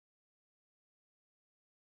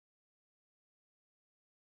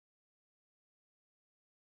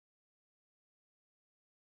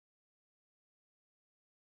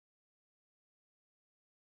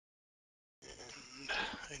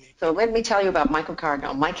So let me tell you about Michael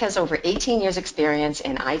Cardinal. Mike has over 18 years experience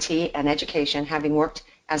in IT and education, having worked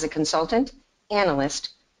as a consultant,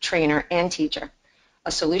 analyst, trainer, and teacher,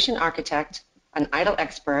 a solution architect, an ITIL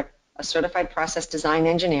expert, a certified process design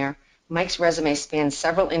engineer. Mike's resume spans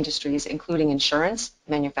several industries, including insurance,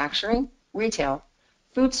 manufacturing, retail,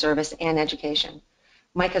 food service, and education.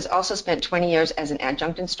 Mike has also spent 20 years as an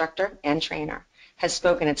adjunct instructor and trainer, has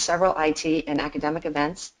spoken at several IT and academic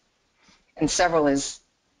events, and several is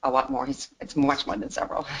a lot more. It's much more than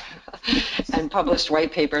several, and published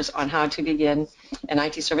white papers on how to begin an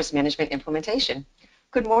IT service management implementation.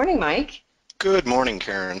 Good morning, Mike. Good morning,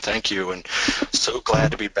 Karen. Thank you, and so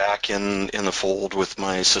glad to be back in the fold with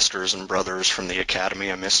my sisters and brothers from the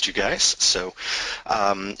Academy. I missed you guys. So,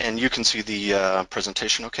 and you can see the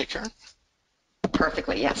presentation, okay, Karen?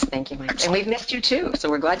 Perfectly, yes. Thank you, Mike. Excellent. And we've missed you too, so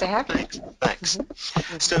we're glad to have you. Thanks.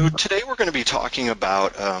 So today we're going to be talking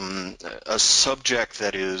about a subject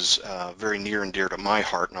that is very near and dear to my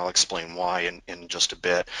heart, and I'll explain why in just a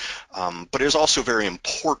bit, but is also a very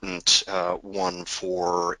important one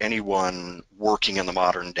for anyone working in the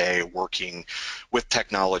modern day, working with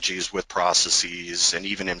technologies, with processes, and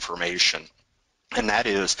even information, and that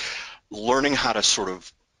is learning how to sort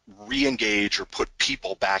of re-engage or put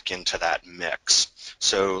people back into that mix.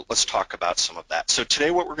 So let's talk about some of that. So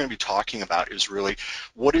today what we're going to be talking about is really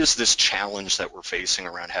what is this challenge that we're facing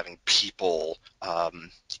around having people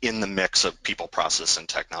in the mix of people, process, and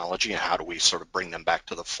technology, and how do we sort of bring them back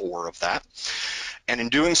to the fore of that. And in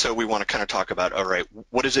doing so, we want to kind of talk about, all right,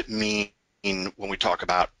 what does it mean when we talk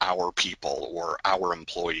about our people or our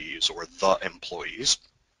employees or the employees?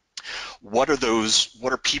 What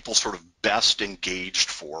are people sort of best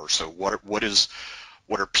engaged for? So what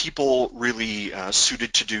are people really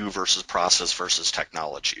suited to do versus process versus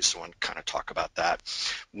technology? So I want to kind of talk about that.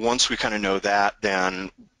 Once we kind of know that,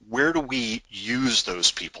 then where do we use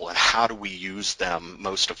those people and how do we use them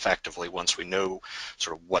most effectively once we know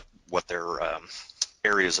sort of what their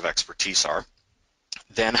areas of expertise are?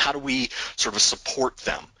 Then how do we sort of support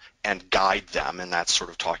them and guide them, and that's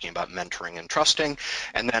sort of talking about mentoring and trusting.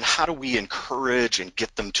 And then how do we encourage and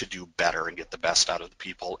get them to do better and get the best out of the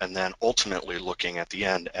people, and then ultimately looking at the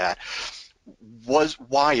end at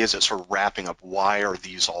why is it, sort of wrapping up, why are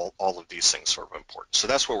these all of these things sort of important? So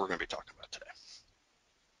that's what we're going to be talking about today.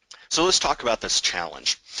 So let's talk about this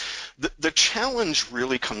challenge. The challenge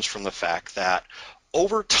really comes from the fact that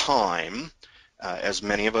over time, as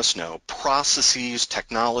many of us know, processes,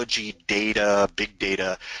 technology, data, big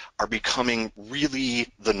data are becoming really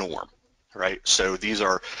the norm, right? So these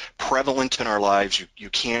are prevalent in our lives. You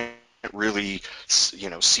can't really,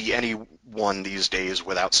 see anyone these days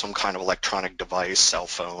without some kind of electronic device, cell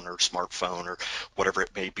phone or smartphone or whatever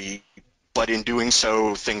it may be. But in doing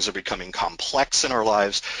so, things are becoming complex in our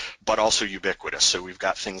lives, but also ubiquitous. So we've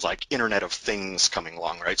got things like Internet of Things coming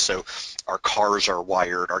along, right? So our cars are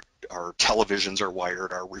wired, our televisions are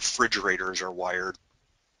wired, our refrigerators are wired.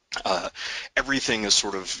 Everything is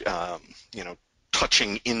sort of,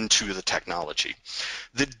 touching into the technology.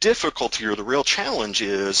 The difficulty or the real challenge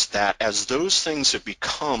is that as those things have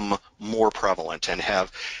become more prevalent and have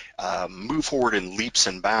moved forward in leaps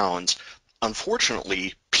and bounds,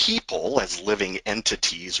 unfortunately, people as living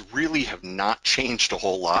entities really have not changed a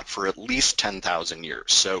whole lot for at least 10,000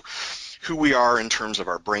 years. So who we are in terms of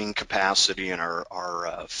our brain capacity and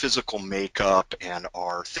our physical makeup and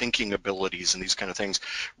our thinking abilities and these kind of things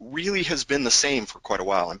really has been the same for quite a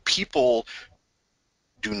while. And people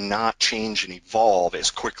do not change and evolve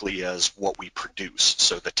as quickly as what we produce.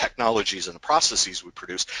 So the technologies and the processes we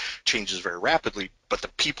produce changes very rapidly, but the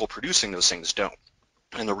people producing those things don't.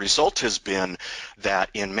 And the result has been that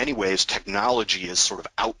in many ways technology is sort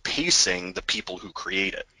of outpacing the people who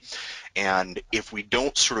create it. And if we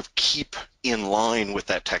don't sort of keep in line with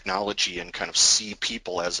that technology and kind of see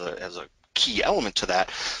people as a key element to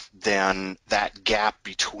that, then that gap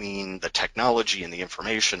between the technology and the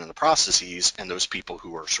information and the processes and those people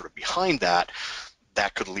who are sort of behind that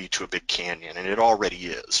could lead to a big canyon, and it already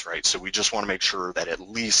is, right? So we just want to make sure that at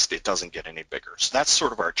least it doesn't get any bigger. So that's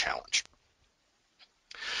sort of our challenge.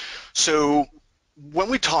 So when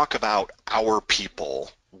we talk about our people,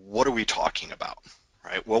 what are we talking about,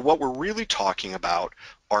 right? Well, what we're really talking about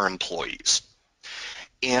are employees.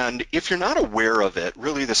 And if you're not aware of it,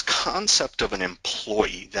 really this concept of an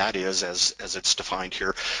employee, that is, as it's defined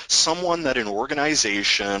here, someone that an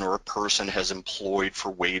organization or a person has employed for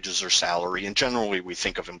wages or salary, and generally we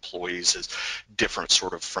think of employees as different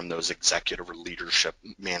sort of from those executive or leadership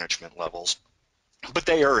management levels. But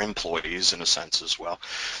they are employees in a sense as well.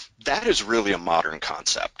 That is really a modern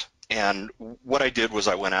concept. And what I did was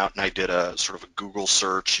I went out and I did a sort of a Google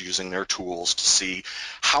search using their tools to see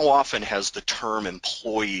how often has the term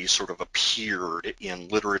employee sort of appeared in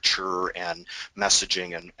literature and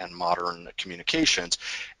messaging and modern communications.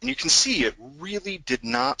 And you can see it really did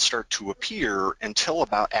not start to appear until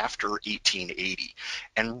about after 1880.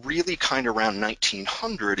 And really kind of around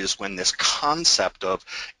 1900 is when this concept of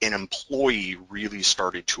an employee really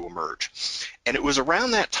started to emerge. And it was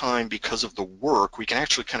around that time, because of the work, we can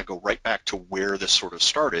actually kind of go right back to where this sort of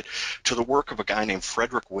started, to the work of a guy named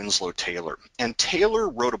Frederick Winslow Taylor. And Taylor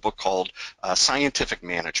wrote a book called Scientific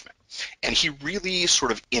Management. And he really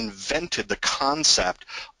sort of invented the concept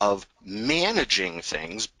of managing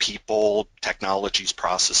things, people, technologies,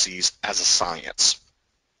 processes, as a science.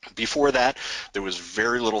 Before that, there was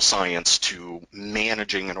very little science to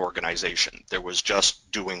managing an organization. There was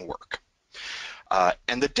just doing work.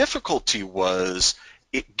 And the difficulty was,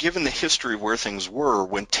 given the history of where things were,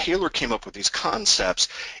 when Taylor came up with these concepts,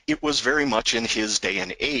 it was very much in his day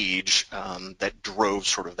and age that drove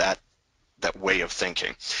sort of that way of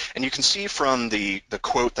thinking. And you can see from the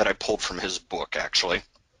quote that I pulled from his book, actually,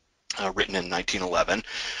 written in 1911,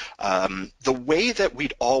 the way that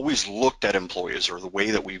we'd always looked at employees, or the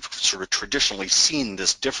way that we've sort of traditionally seen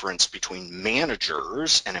this difference between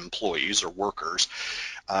managers and employees or workers,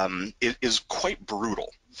 is quite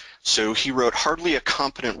brutal. So he wrote, "Hardly a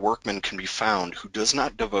competent workman can be found who does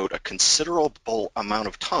not devote a considerable amount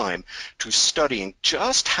of time to studying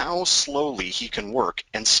just how slowly he can work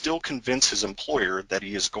and still convince his employer that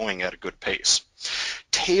he is going at a good pace."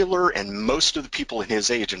 Taylor and most of the people in his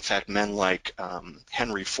age, in fact, men like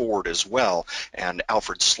Henry Ford as well, and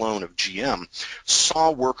Alfred Sloan of GM,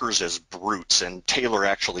 saw workers as brutes, and Taylor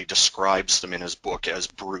actually describes them in his book as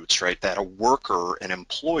brutes, right? That a worker, an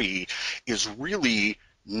employee, is really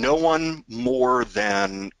no one more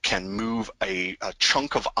than can move a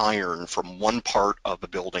chunk of iron from one part of a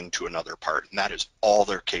building to another part, and that is all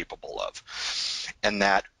they're capable of. And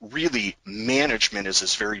that really management is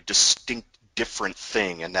this very distinct, different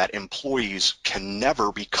thing, and that employees can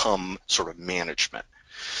never become sort of management.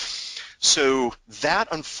 So that,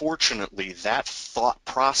 unfortunately, that thought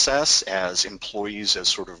process as employees, as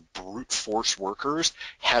sort of brute force workers,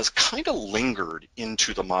 has kind of lingered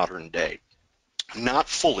into the modern day. Not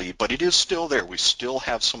fully, but it is still there. We still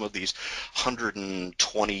have some of these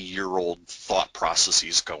 120-year-old thought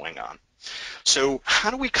processes going on. So how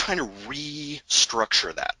do we kind of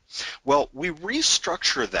restructure that? Well, we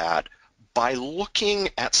restructure that by looking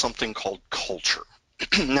at something called culture.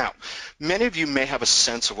 Now, many of you may have a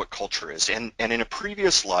sense of what culture is, and in a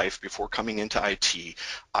previous life, before coming into IT,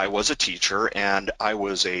 I was a teacher, and I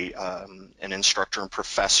was an instructor and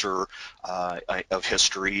professor of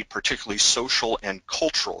history, particularly social and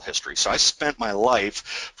cultural history. So I spent my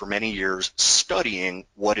life for many years studying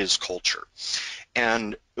what is culture.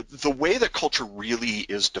 And the way that culture really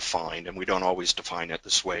is defined, and we don't always define it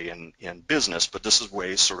this way in business, but this is the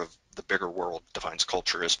way sort of the bigger world defines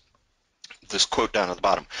culture, is this quote down at the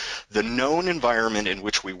bottom: the known environment in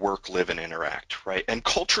which we work, live, and interact, right? And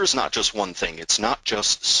culture is not just one thing. It's not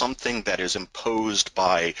just something that is imposed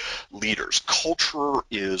by leaders. Culture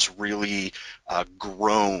is really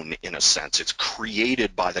grown, in a sense. It's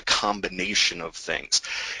created by the combination of things.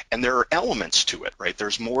 And there are elements to it, right?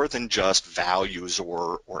 There's more than just values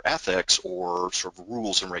or ethics or sort of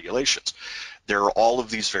rules and regulations. There are all of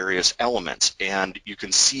these various elements, and you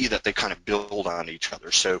can see that they kind of build on each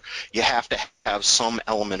other. So you have to have some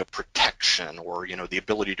element of protection, or the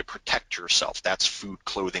ability to protect yourself. That's food,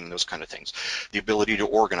 clothing, those kind of things. The ability to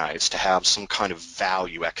organize, to have some kind of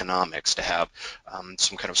value, economics, to have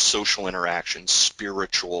some kind of social interaction,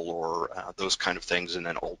 spiritual, or those kind of things, and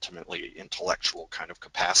then ultimately intellectual kind of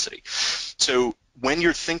capacity. So when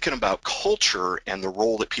you're thinking about culture and the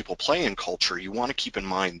role that people play in culture, you want to keep in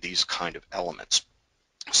mind these kind of elements.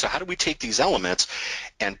 So how do we take these elements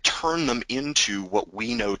and turn them into what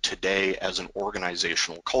we know today as an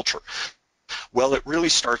organizational culture? Well, it really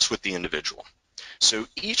starts with the individual. So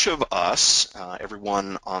each of us,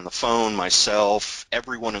 everyone on the phone, myself,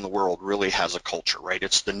 everyone in the world really has a culture, right?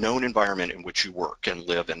 It's the known environment in which you work and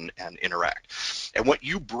live and interact. And what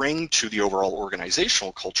you bring to the overall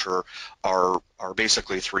organizational culture are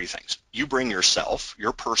basically three things. You bring yourself,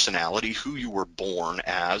 your personality, who you were born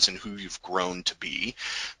as and who you've grown to be,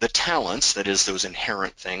 the talents, that is those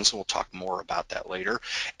inherent things, and we'll talk more about that later,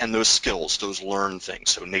 and those skills, those learned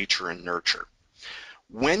things, so nature and nurture.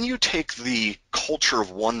 When you take the culture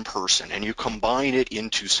of one person and you combine it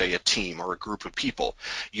into, say, a team or a group of people,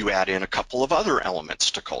 you add in a couple of other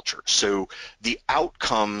elements to culture. So the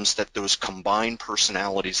outcomes that those combined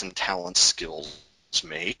personalities and talents, skills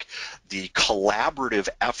make, the collaborative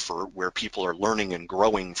effort where people are learning and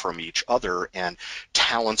growing from each other and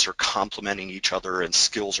talents are complementing each other and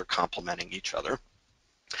skills are complementing each other.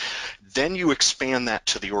 Then you expand that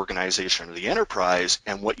to the organization or the enterprise,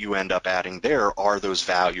 and what you end up adding there are those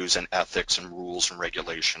values and ethics and rules and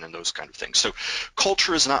regulation and those kind of things. So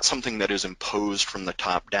culture is not something that is imposed from the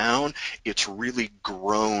top down. It's really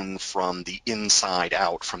grown from the inside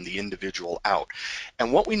out, from the individual out.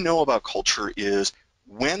 And what we know about culture is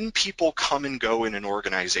when people come and go in an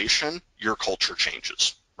organization, your culture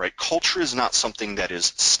changes. Right? Culture is not something that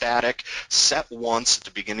is static, set once at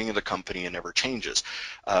the beginning of the company and never changes.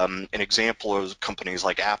 An example is companies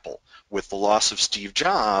like Apple. With the loss of Steve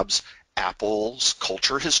Jobs, Apple's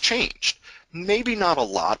culture has changed. Maybe not a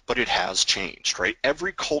lot, but it has changed, right?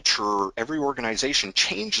 Every culture, every organization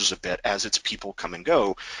changes a bit as its people come and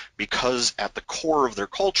go because at the core of their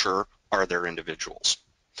culture are their individuals.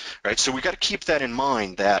 Right? So we got to keep that in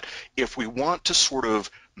mind, that if we want to sort of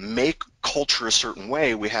make culture a certain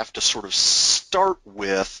way, we have to sort of start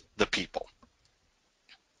with the people.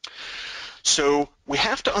 So we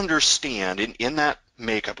have to understand, in that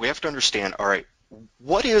makeup, we have to understand, all right,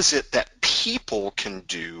 what is it that people can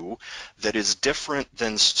do that is different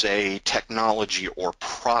than, say, technology or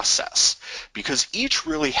process? Because each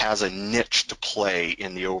really has a niche to play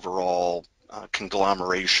in the overall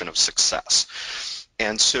conglomeration of success.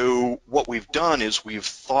 And so what we've done is we've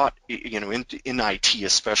thought, in IT,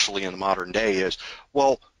 especially in the modern day, is,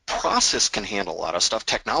 well, process can handle a lot of stuff,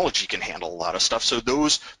 technology can handle a lot of stuff, so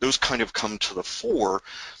those kind of come to the fore,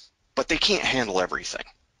 but they can't handle everything.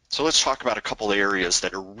 So let's talk about a couple of areas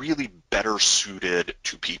that are really better suited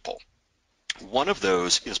to people. One of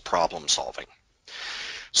those is problem solving.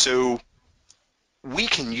 So we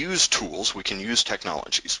can use tools, we can use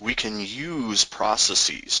technologies, we can use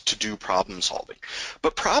processes to do problem solving.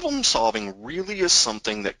 But problem solving really is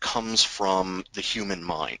something that comes from the human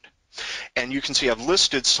mind. And you can see I've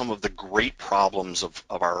listed some of the great problems of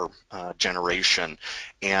our generation,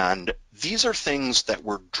 and these are things that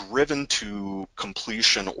were driven to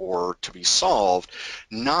completion or to be solved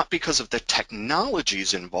not because of the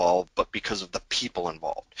technologies involved, but because of the people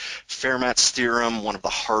involved. Fermat's theorem, one of the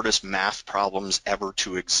hardest math problems ever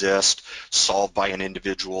to exist, solved by an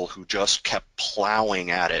individual who just kept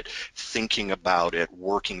plowing at it, thinking about it,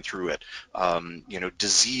 working through it.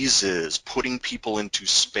 Diseases, putting people into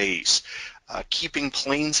space, keeping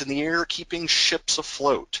planes in the air, keeping ships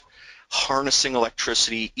afloat, harnessing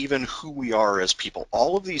electricity, even who we are as people.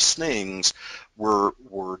 All of these things were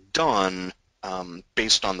done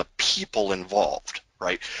based on the people involved,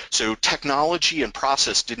 right? So technology and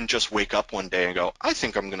process didn't just wake up one day and go, I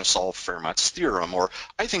think I'm going to solve Fermat's theorem, or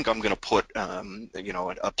I think I'm going to put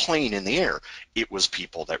a plane in the air. It was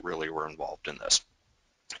people that really were involved in this.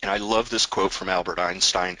 And I love this quote from Albert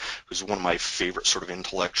Einstein, who's one of my favorite sort of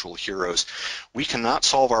intellectual heroes. We cannot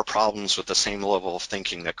solve our problems with the same level of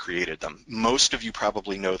thinking that created them. Most of you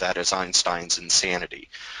probably know that as Einstein's insanity,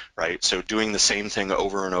 right? So doing the same thing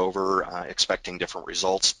over and over, expecting different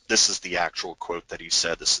results. This is the actual quote that he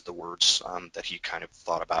said. This is the words that he kind of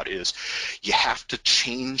thought about, is you have to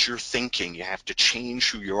change your thinking. You have to change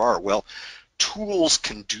who you are. Well, tools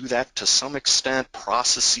can do that to some extent,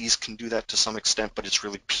 processes can do that to some extent, but it's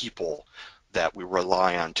really people that we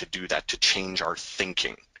rely on to do that, to change our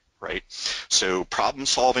thinking, right? So problem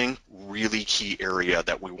solving, really key area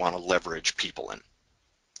that we want to leverage people in.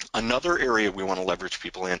 Another area we want to leverage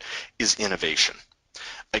people in is innovation.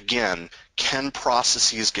 Again, can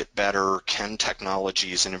processes get better? Can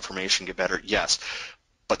technologies and information get better? Yes.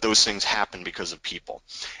 But those things happen because of people.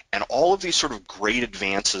 And all of these sort of great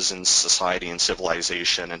advances in society and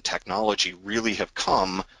civilization and technology really have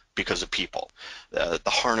come because of people. The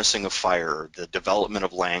harnessing of fire, the development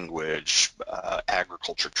of language,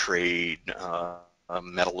 agriculture, trade,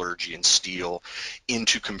 metallurgy and steel,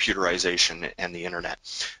 into computerization and the internet.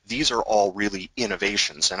 These are all really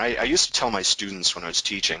innovations. And I used to tell my students when I was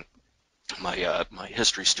teaching, my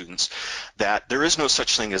history students, that there is no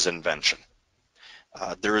such thing as invention.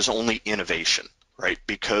 There is only innovation, right?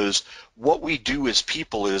 Because what we do as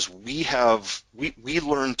people is we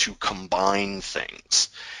learn to combine things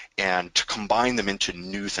and to combine them into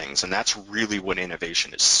new things, and that's really what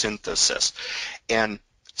innovation is, synthesis. And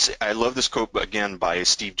I love this quote again by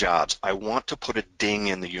Steve Jobs. I want to put a ding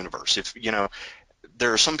in the universe.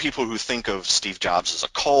 There are some people who think of Steve Jobs as a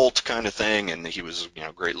cult kind of thing, and he was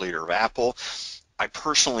a great leader of Apple. I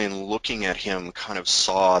personally, in looking at him, kind of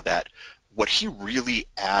saw that what he really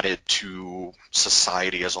added to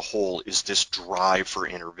society as a whole is this drive for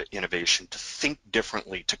innovation, to think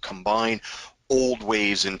differently, to combine old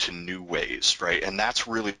ways into new ways, right? And that's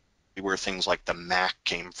really where things like the Mac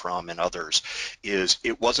came from and others, is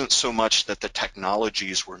it wasn't so much that the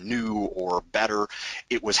technologies were new or better,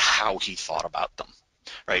 it was how he thought about them,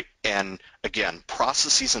 right? And again,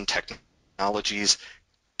 processes and technologies,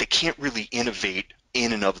 they can't really innovate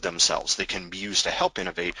in and of themselves. They can be used to help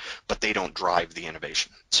innovate, but they don't drive the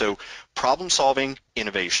innovation. So problem solving,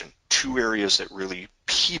 innovation, two areas that really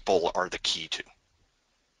people are the key to.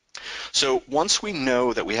 So once we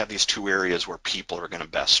know that we have these two areas where people are going to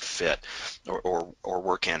best fit or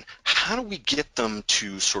work in, how do we get them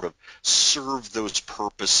to sort of serve those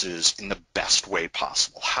purposes in the best way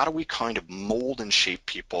possible? How do we kind of mold and shape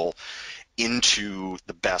people into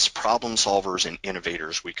the best problem solvers and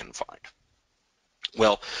innovators we can find?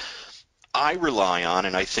 Well, I rely on,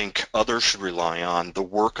 and I think others should rely on, the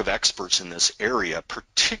work of experts in this area,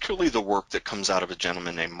 particularly the work that comes out of a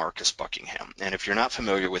gentleman named Marcus Buckingham. And if you're not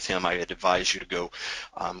familiar with him, I would advise you to go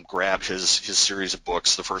grab his series of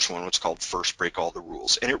books. The first one was called First Break All the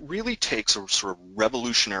Rules. And it really takes a sort of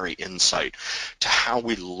revolutionary insight to how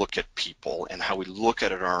we look at people and how we look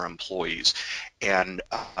at our employees, and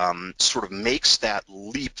sort of makes that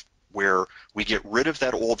leap where we get rid of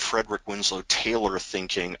that old Frederick Winslow Taylor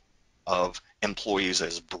thinking of employees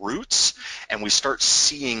as brutes, and we start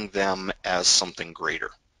seeing them as something greater.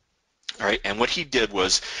 All right, and what he did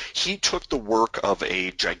was he took the work of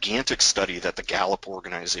a gigantic study that the Gallup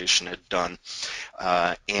organization had done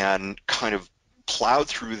and kind of plowed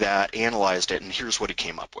through that, analyzed it, and here's what he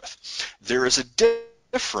came up with. There is a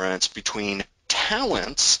difference between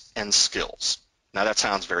talents and skills. Now that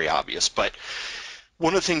sounds very obvious, but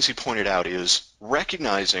one of the things he pointed out is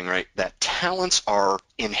recognizing, right, that talents are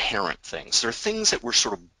inherent things. They're things that we're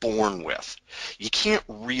sort of born with. You can't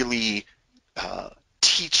really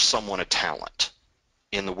teach someone a talent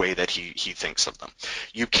in the way that he thinks of them.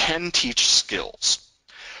 You can teach skills.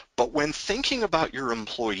 But when thinking about your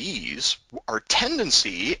employees, our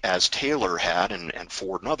tendency, as Taylor had and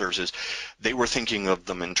Ford and others, is they were thinking of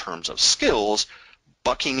them in terms of skills.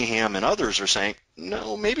 Buckingham and others are saying,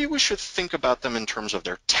 no, maybe we should think about them in terms of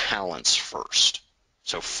their talents first.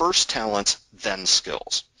 So first talents, then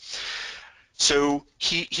skills. So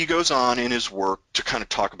he goes on in his work to kind of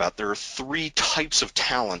talk about there are three types of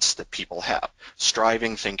talents that people have: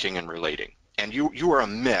 striving, thinking, and relating. And you are a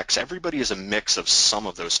mix. Everybody is a mix of some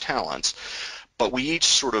of those talents, but we each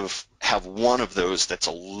sort of have one of those that's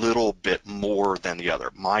a little bit more than the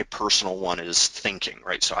other. My personal one is thinking,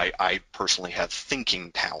 right? So I personally have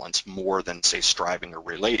thinking talents more than, say, striving or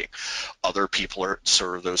relating. Other people are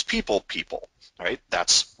sort of those people, right?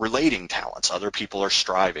 That's relating talents. Other people are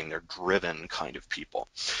striving, they're driven kind of people.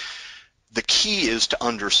 The key is to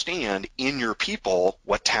understand in your people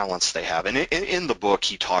what talents they have. And in the book,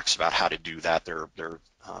 he talks about how to do that. There are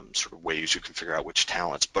sort of ways you can figure out which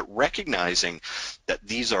talents, but recognizing that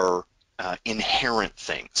these are inherent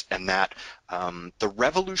things, and that the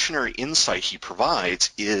revolutionary insight he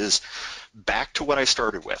provides is back to what I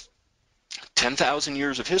started with. 10,000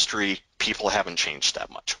 years of history, people haven't changed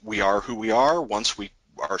that much. We are who we are. Once we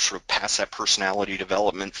are sort of past that personality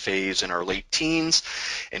development phase in our late teens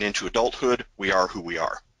and into adulthood, we are who we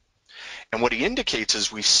are. And what he indicates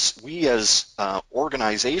is we as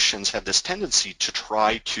organizations have this tendency to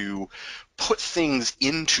try to put things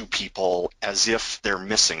into people as if they're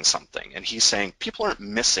missing something. And he's saying people aren't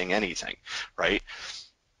missing anything, right?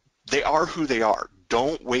 They are who they are.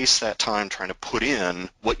 Don't waste that time trying to put in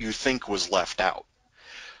what you think was left out.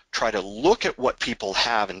 Try to look at what people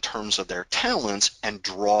have in terms of their talents and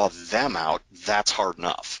draw them out. That's hard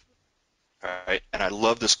enough. Right? And I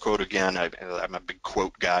love this quote again. I'm a big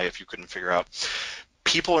quote guy, if you couldn't figure out.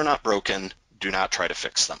 People are not broken. Do not try to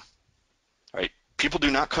fix them. Right? People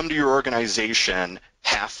do not come to your organization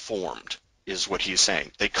half-formed, is what he's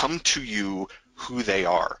saying. They come to you who they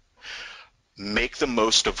are. Make the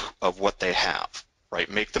most of what they have. Right?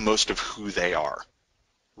 Make the most of who they are,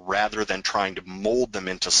 rather than trying to mold them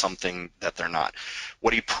into something that they're not.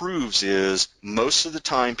 What he proves is most of the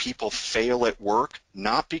time people fail at work,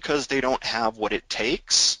 not because they don't have what it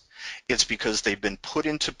takes, it's because they've been put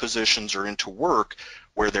into positions or into work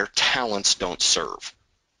where their talents don't serve.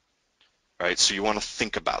 Right? So you want to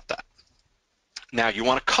think about that. Now, you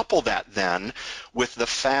want to couple that then with the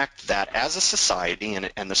fact that as a society,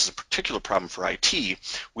 and this is a particular problem for IT,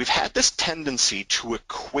 we've had this tendency to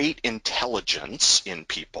equate intelligence in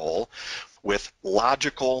people with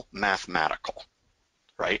logical, mathematical,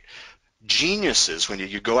 right? Geniuses, when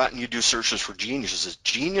you go out and you do searches for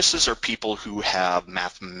geniuses are people who have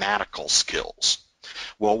mathematical skills.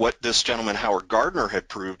 Well, what this gentleman, Howard Gardner, had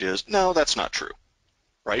proved is, no, that's not true.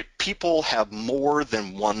 right? People have more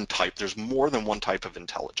than one type. There's more than one type of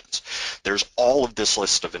intelligence. There's all of this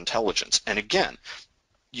list of intelligence. And again,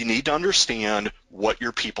 you need to understand what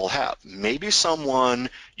your people have. Maybe someone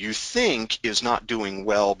you think is not doing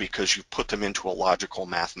well because you put them into a logical,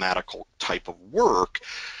 mathematical type of work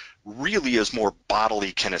really is more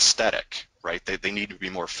bodily kinesthetic, right? They need to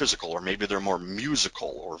be more physical, or maybe they're more musical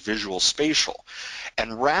or visual spatial.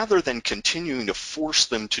 And rather than continuing to force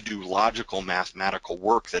them to do logical, mathematical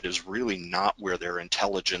work that is really not where their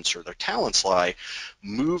intelligence or their talents lie,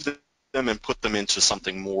 move them and put them into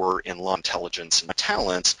something more in law intelligence and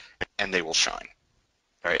talents, and they will shine.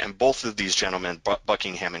 Right? And both of these gentlemen,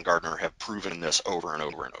 Buckingham and Gardner, have proven this over and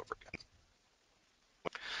over and over again.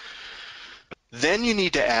 Then you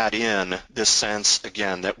need to add in this sense,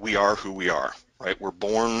 again, that we are who we are, right? We're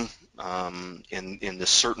born in this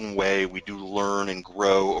certain way. We do learn and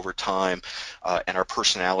grow over time, and our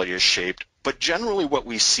personality is shaped. But generally what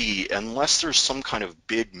we see, unless there's some kind of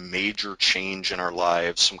big major change in our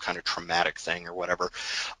lives, some kind of traumatic thing or whatever,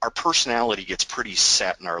 our personality gets pretty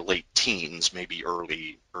set in our late teens, maybe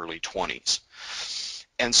early 20s.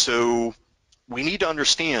 And so we need to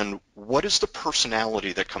understand what is the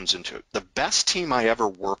personality that comes into it. The best team I ever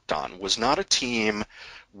worked on was not a team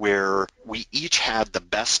where we each had the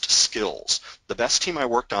best skills. The best team I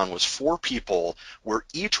worked on was 4 people where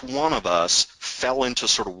each one of us fell into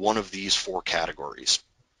sort of one of these 4 categories.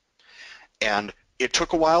 And it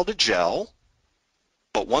took a while to gel,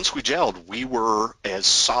 but once we gelled, we were as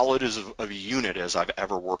solid as of a unit as I've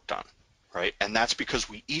ever worked on. Right? And that's because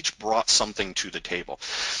we each brought something to the table.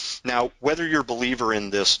 Now, whether you're a believer in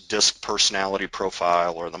this DISC personality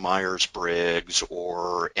profile or the Myers-Briggs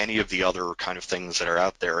or any of the other kind of things that are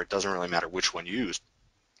out there, it doesn't really matter which one you use.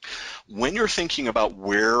 When you're thinking about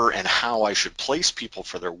where and how I should place people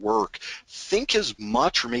for their work, think as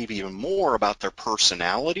much or maybe even more about their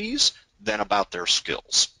personalities than about their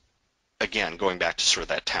skills. Again, going back to sort of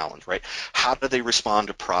that talent, right? How do they respond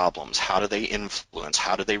to problems? How do they influence?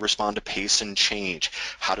 How do they respond to pace and change?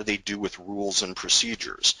 How do they do with rules and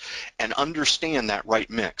procedures? And understand that right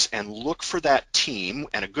mix and look for that team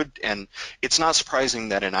and it's not surprising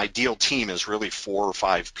that an ideal team is really 4 or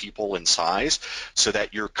 5 people in size so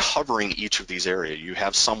that you're covering each of these areas. You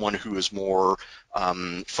have someone who is more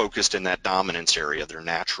focused in that dominance area, they're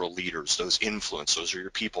natural leaders, those influence, those are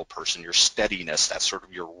your people person, your steadiness, that's sort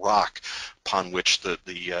of your rock upon which the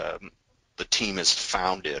team is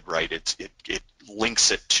founded, right? It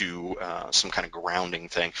links it to some kind of grounding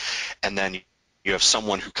thing. And then you have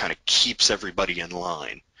someone who kind of keeps everybody in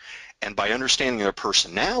line. And by understanding their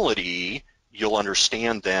personality, you'll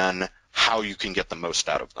understand then how you can get the most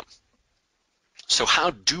out of them. So how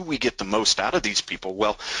do we get the most out of these people?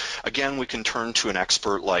 Well, again, we can turn to an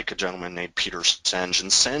expert like a gentleman named Peter Senge.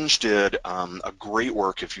 And Senge did a great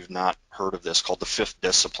work, if you've not heard of this, called the 5th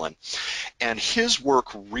discipline. And his work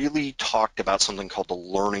really talked about something called the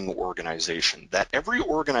learning organization, that every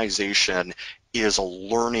organization is a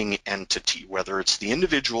learning entity, whether it's the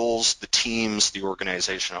individuals, the teams, the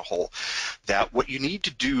organization as a whole, that what you need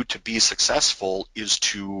to do to be successful is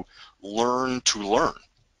to learn.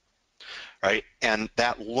 Right? And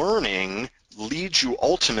that learning leads you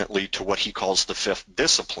ultimately to what he calls the 5th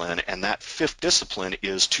discipline, and that 5th discipline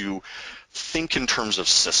is to think in terms of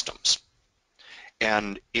systems.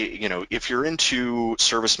 And if you're into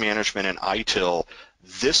service management and ITIL,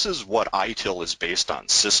 this is what ITIL is based on,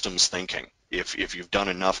 systems thinking. If you've done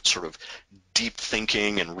enough sort of deep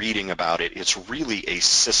thinking and reading about it, it's really a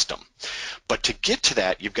system. But to get to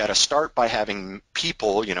that, you've got to start by having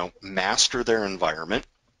people, master their environment.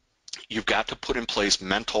 You've got to put in place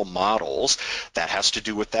mental models. That has to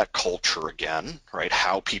do with that culture again, right?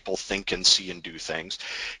 How people think and see and do things.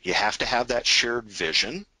 You have to have that shared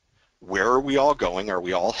vision. Where are we all going? Are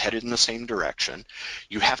we all headed in the same direction?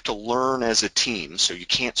 You have to learn as a team, so you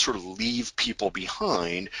can't sort of leave people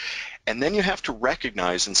behind. And then you have to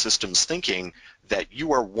recognize in systems thinking that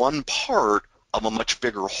you are one part of a much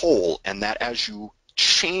bigger whole, and that as you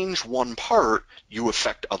change one part, you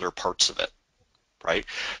affect other parts of it. Right?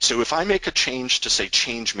 So if I make a change to, say,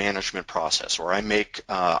 change management process, or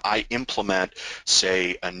I implement,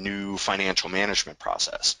 say, a new financial management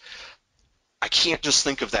process, I can't just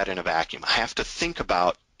think of that in a vacuum. I have to think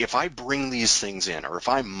about, if I bring these things in, or if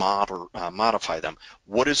I modify them,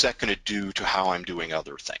 what is that going to do to how I'm doing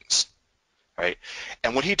other things? Right?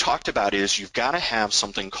 And what he talked about is you've got to have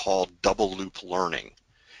something called double loop learning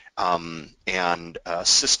and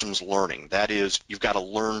systems learning. That is, you've got to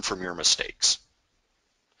learn from your mistakes.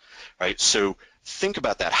 Right? So think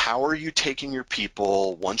about that. How are you taking your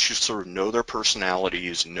people once you sort of know their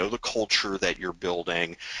personalities, know the culture that you're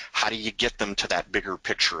building? How do you get them to that bigger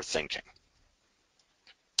picture thinking?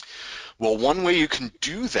 Well, one way you can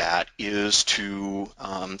do that is to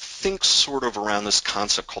think sort of around this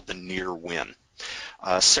concept called the near win.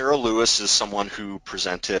 Sarah Lewis is someone who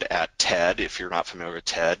presented at TED, if you're not familiar with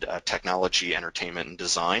TED, Technology, Entertainment, and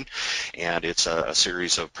Design, and it's a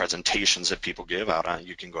series of presentations that people give out on.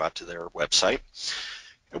 You can go out to their website.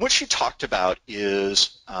 And what she talked about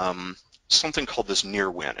is something called this near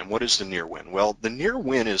win. And what is the near win? Well, the near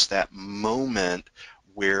win is that moment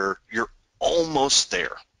where you're almost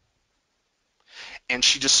there. And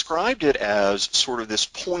she described it as sort of this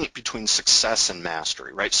point between success and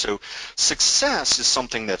mastery, right? So success is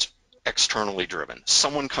something that's externally driven.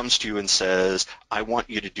 Someone comes to you and says, I want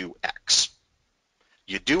you to do X.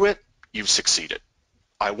 You do it, you've succeeded.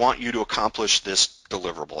 I want you to accomplish this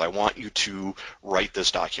deliverable. I want you to write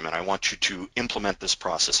this document. I want you to implement this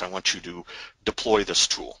process. I want you to deploy this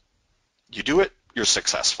tool. You do it, you're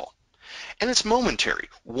successful. And it's momentary.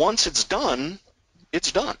 Once it's done,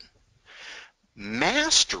 it's done.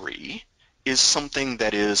 Mastery is something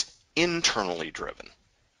that is internally driven,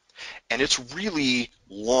 and it's really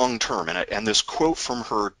long-term. And this quote from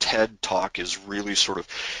her TED talk is really sort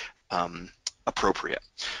of appropriate.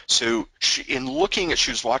 So in looking at,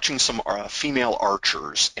 she was watching some female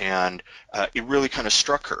archers, and it really kind of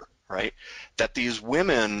struck her, right, that these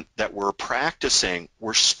women that were practicing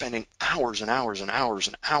were spending hours and hours and hours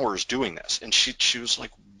and hours doing this. And she was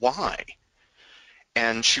like, why?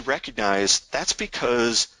 And she recognized that's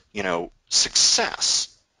because,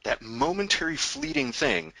 success, that momentary fleeting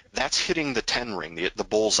thing, that's hitting the 10 ring, the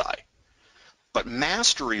bullseye. But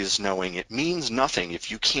mastery is knowing it means nothing if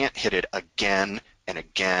you can't hit it again and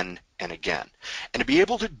again and again. And to be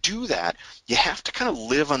able to do that, you have to kind of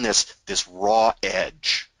live on this raw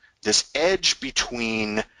edge, this edge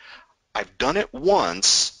between I've done it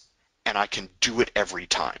once and I can do it every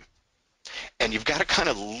time. And you've got to kind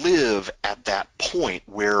of live at that point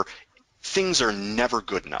where things are never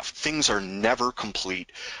good enough. Things are never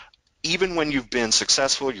complete. Even when you've been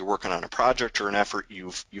successful, you're working on a project or an effort,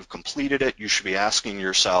 you've completed it, you should be asking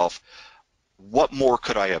yourself, what more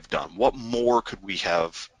could I have done? What more could we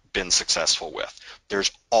have been successful with?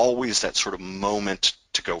 There's always that sort of moment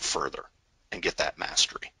to go further and get that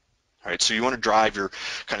mastery. All right, so you want to drive your,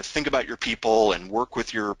 kind of think about your people and work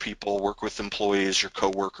with your people, work with employees, your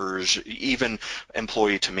coworkers, even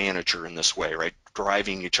employee to manager in this way, right?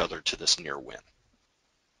 Driving each other to this near win.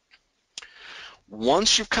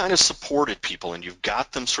 Once you've kind of supported people and you've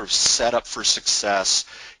got them sort of set up for success,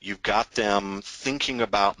 you've got them thinking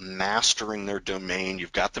about mastering their domain,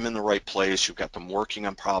 you've got them in the right place, you've got them working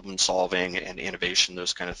on problem solving and innovation,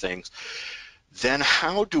 those kind of things, then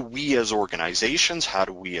how do we as organizations, how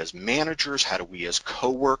do we as managers, how do we as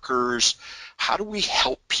coworkers, how do we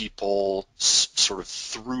help people sort of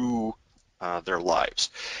through their lives?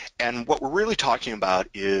 And what we're really talking about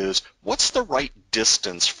is what's the right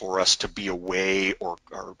distance for us to be away, or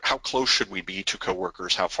how close should we be to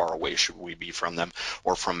coworkers, how far away should we be from them,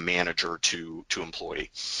 or from manager to employee.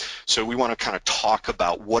 So we want to kind of talk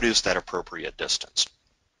about what is that appropriate distance.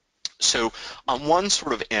 So on one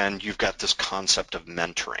sort of end, you've got this concept of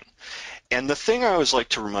mentoring. And the thing I always like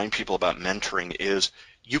to remind people about mentoring is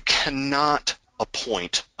you cannot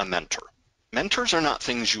appoint a mentor. Mentors are not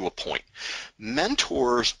things you appoint.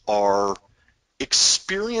 Mentors are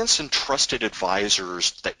experienced and trusted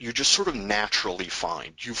advisors that you just sort of naturally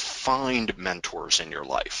find. You find mentors in your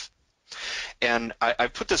life. And I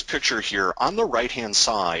put this picture here. On the right-hand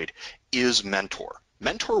side is mentor.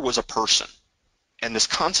 Mentor was a person. And this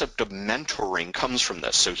concept of mentoring comes from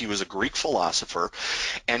this. So he was a Greek philosopher,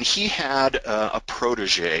 and he had a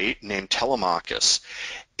protege named Telemachus.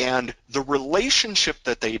 And the relationship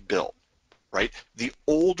that they built, right, the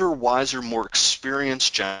older, wiser, more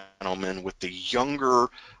experienced gentleman with the younger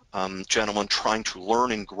gentleman trying to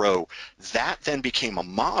learn and grow, that then became a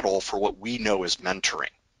model for what we know as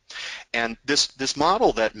mentoring. And this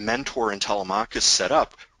model that Mentor and Telemachus set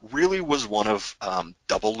up really was one of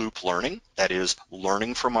double loop learning, that is,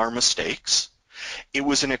 learning from our mistakes. It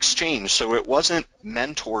was an exchange, so it wasn't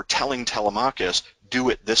Mentor telling Telemachus, do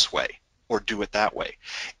it this way or do it that way.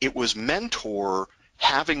 It was Mentor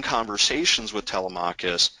having conversations with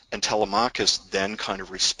Telemachus, and Telemachus then kind of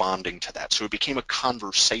responding to that. So it became a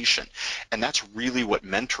conversation, and that's really what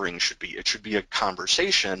mentoring should be. It should be a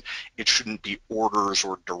conversation. It shouldn't be orders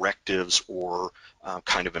or directives or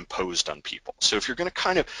kind of imposed on people. So if you're going to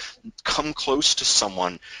kind of come close to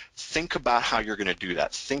someone, think about how you're going to do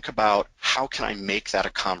that. Think about how can I make that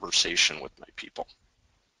a conversation with my people.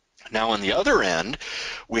 Now, on the other end,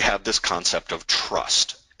 we have this concept of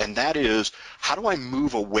trust. And that is, how do I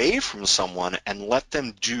move away from someone and let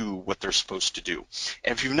them do what they're supposed to do?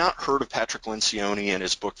 And if you've not heard of Patrick Lencioni and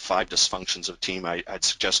his book, Five Dysfunctions of Team, I'd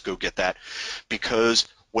suggest go get that, because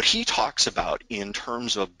what he talks about in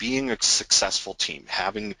terms of being a successful team,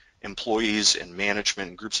 having employees and management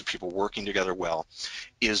and groups of people working together well,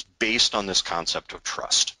 is based on this concept of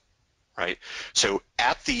trust. Right? So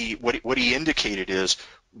what he indicated is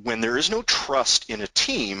when there is no trust in a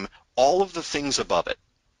team, all of the things above it,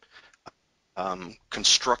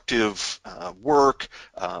 constructive work,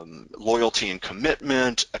 loyalty and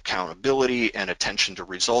commitment, accountability, and attention to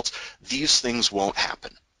results, these things won't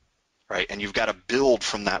happen. Right? And you've got to build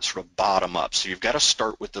from that sort of bottom up. So you've got to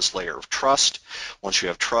start with this layer of trust. Once you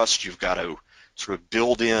have trust, you've got to sort of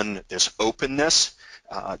build in this openness,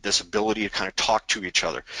 this ability to kind of talk to each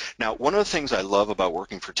other. Now, one of the things I love about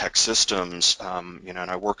working for TEK Systems, and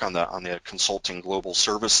I work on the consulting global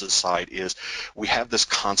services side, is we have this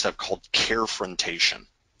concept called carefrontation.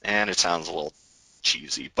 And it sounds a little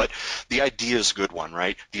cheesy, but the idea is a good one,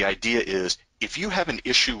 right? The idea is if you have an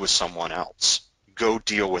issue with someone else, go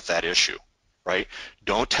deal with that issue, right?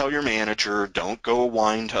 Don't tell your manager, don't go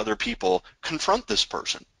whine to other people, confront this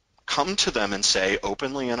person. Come to them and say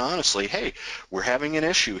openly and honestly, hey, we're having an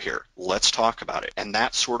issue here. Let's talk about it. And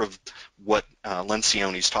that's sort of what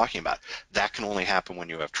Lencioni's talking about. That can only happen when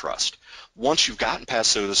you have trust. Once you've gotten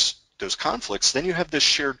past those conflicts, then you have this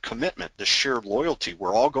shared commitment, this shared loyalty.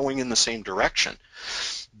 We're all going in the same direction.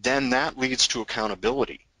 Then that leads to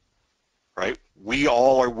accountability. Right? We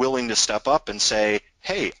all are willing to step up and say,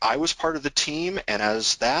 hey, I was part of the team, and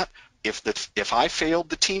as that, if I failed,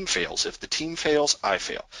 the team fails. If the team fails, I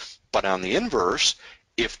fail. But on the inverse,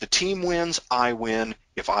 if the team wins, I win.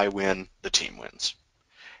 If I win, the team wins.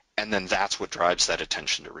 And then that's what drives that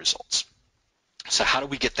attention to results. So how do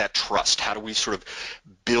we get that trust? How do we sort of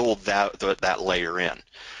build that layer in?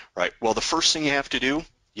 Right? Well, the first thing you have to do,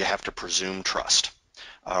 you have to presume trust.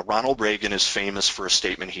 Ronald Reagan is famous for a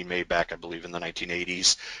statement he made back, I believe, in the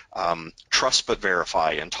 1980s, trust but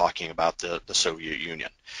verify, in talking about the Soviet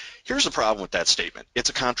Union. Here's the problem with that statement.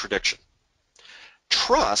 It's a contradiction.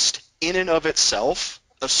 Trust, in and of itself,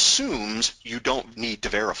 assumes you don't need to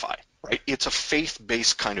verify. Right? It's a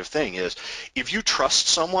faith-based kind of thing. Is if you trust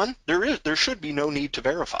someone, there should be no need to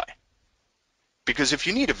verify. Because if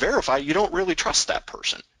you need to verify, you don't really trust that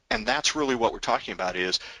person. And that's really what we're talking about,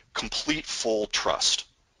 is complete full trust.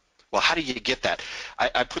 Well, how do you get that?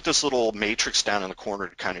 I put this little matrix down in the corner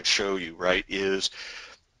to kind of show you, right, is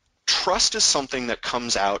trust is something that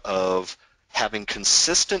comes out of having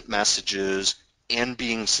consistent messages and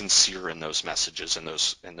being sincere in those messages and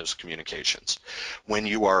those communications. When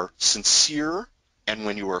you are sincere and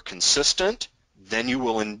when you are consistent, then you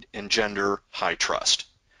will engender high trust.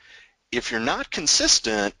 If you're not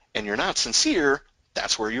consistent and you're not sincere,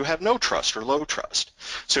 that's where you have no trust or low trust.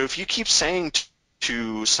 So if you keep saying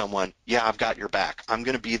to someone, yeah, I've got your back, I'm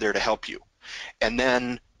going to be there to help you, and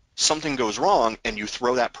then something goes wrong and you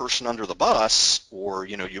throw that person under the bus, or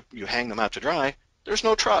you hang them out to dry, there's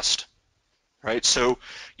no trust, right? So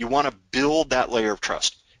you want to build that layer of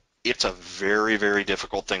trust. It's a very, very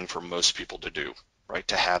difficult thing for most people to do, right?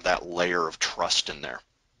 To have that layer of trust in there,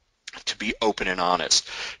 to be open and honest,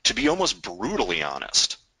 to be almost brutally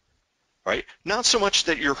honest, right? Not so much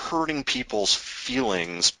that you're hurting people's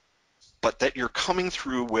feelings, but that you're coming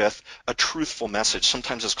through with a truthful message.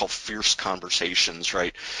 Sometimes it's called fierce conversations,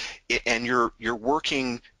 right? And you're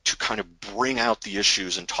working to kind of bring out the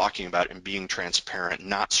issues and talking about it and being transparent,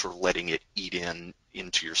 not sort of letting it eat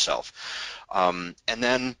into yourself. And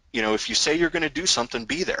then, if you say you're going to do something,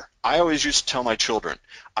 be there. I always used to tell my children,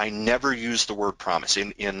 I never use the word promise.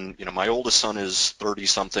 My oldest son is 30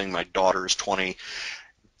 something, my daughter is 20.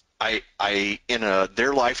 In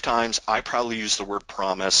their lifetimes, I probably use the word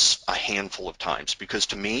promise a handful of times, because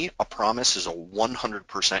to me, a promise is a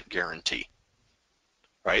 100% guarantee,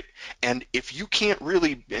 right? And if you can't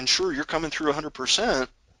really ensure you're coming through 100%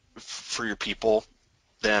 for your people,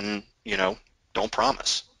 then, don't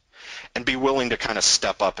promise. And be willing to kind of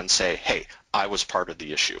step up and say, hey, I was part of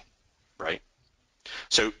the issue, right?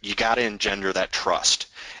 So you got to engender that trust.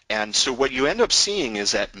 And so what you end up seeing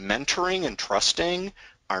is that mentoring and trusting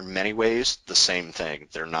are in many ways the same thing.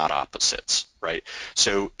 They're not opposites, right?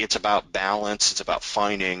 So it's about balance. It's about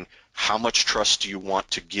finding how much trust do you want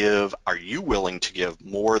to give? Are you willing to give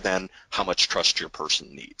more than how much trust your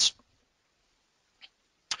person needs?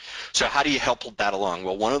 So how do you help that along?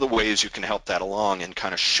 Well, one of the ways you can help that along and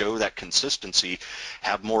kind of show that consistency,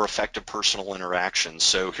 have more effective personal interactions.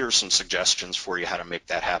 So here's some suggestions for you how to make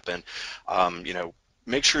that happen.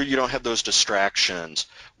 Make sure you don't have those distractions.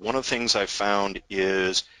 One of the things I've found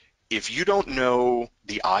is if you don't know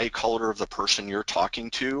the eye color of the person you're talking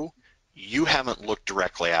to, you haven't looked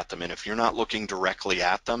directly at them. And if you're not looking directly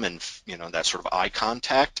at them and that sort of eye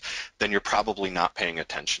contact, then you're probably not paying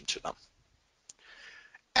attention to them.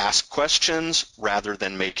 Ask questions rather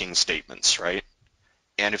than making statements, right?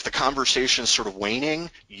 And if the conversation is sort of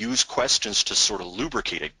waning, use questions to sort of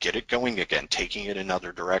lubricate it, get it going again, taking it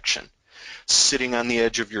another direction. Sitting on the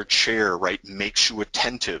edge of your chair, right, makes you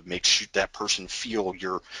attentive, makes that person feel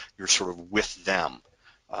you're sort of with them.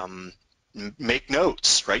 Make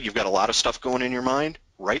notes, right? You've got a lot of stuff going in your mind.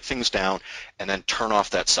 Write things down and then turn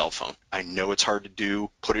off that cell phone. I know it's hard to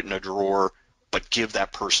do. Put it in a drawer, but give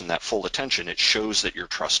that person that full attention. It shows that you're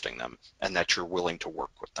trusting them and that you're willing to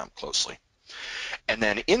work with them closely. And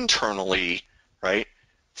then internally, right,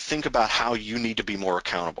 think about how you need to be more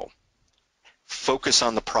accountable. Focus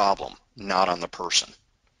on the problem, not on the person,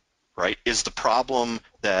 right? Is the problem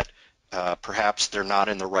that perhaps they're not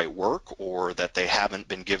in the right work or that they haven't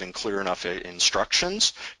been given clear enough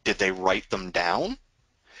instructions? Did they write them down?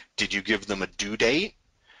 Did you give them a due date?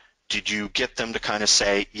 Did you get them to kind of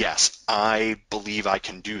say, yes, I believe I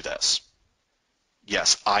can do this.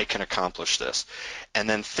 Yes, I can accomplish this. And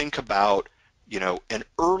then think about, an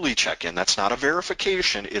early check-in. That's not a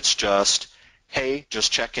verification. It's just, hey, just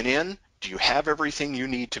checking in. Do you have everything you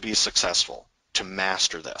need to be successful, to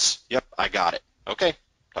master this? Yep, I got it. Okay,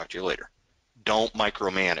 talk to you later. Don't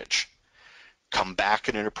micromanage. Come back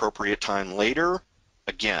at an appropriate time later.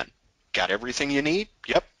 Again, got everything you need?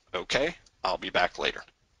 Yep, okay, I'll be back later.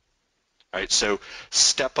 All right, so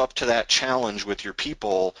step up to that challenge with your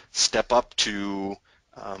people, step up to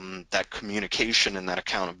that communication and that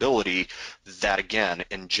accountability that, again,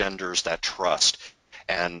 engenders that trust.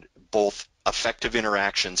 And both effective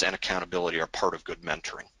interactions and accountability are part of good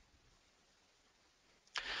mentoring.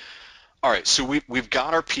 All right, so we've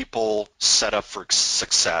got our people set up for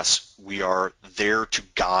success. We are there to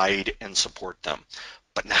guide and support them.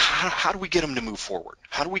 But now how do we get them to move forward?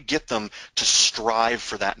 How do we get them to strive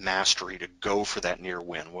for that mastery, to go for that near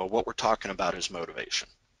win? Well, what we're talking about is motivation.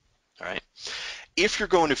 All right. If you're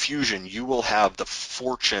going to Fusion, you will have the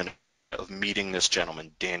fortune of meeting this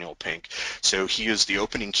gentleman, Daniel Pink. So he is the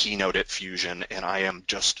opening keynote at Fusion, and I am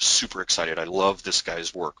just super excited. I love this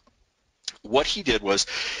guy's work. What he did was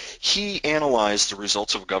he analyzed the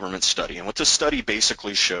results of a government study, and what this study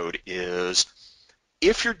basically showed is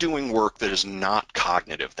if you're doing work that is not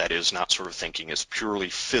cognitive, that is not sort of thinking, is purely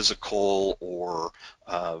physical or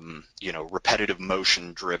repetitive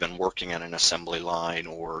motion driven, working on an assembly line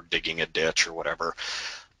or digging a ditch or whatever,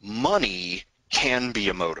 money can be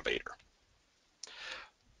a motivator.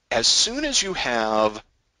 As soon as you have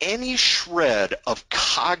any shred of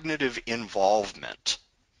cognitive involvement,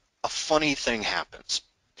 a funny thing happens.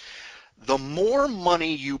 The more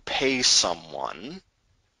money you pay someone,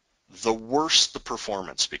 the worse the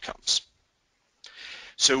performance becomes.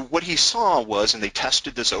 So what he saw was, and they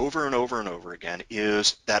tested this over and over and over again,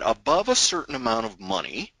 is that above a certain amount of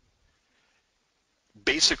money,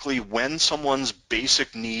 basically when someone's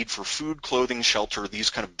basic need for food, clothing, shelter,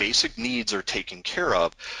 these kind of basic needs are taken care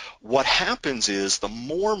of, what happens is the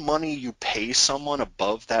more money you pay someone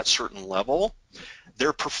above that certain level,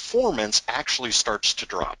 their performance actually starts to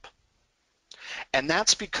drop. And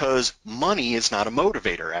that's because money is not a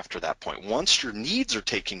motivator after that point. Once your needs are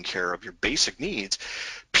taken care of, your basic needs,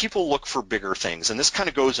 people look for bigger things. And this kind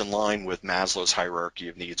of goes in line with Maslow's hierarchy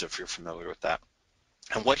of needs, if you're familiar with that.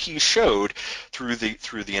 And what he showed through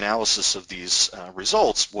the analysis of these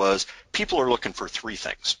results was people are looking for three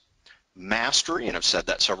things. Mastery, and I've said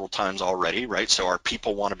that several times already, right? So our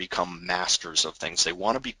people want to become masters of things. They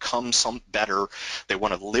want to become some better. They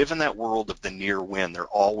want to live in that world of the near win. They're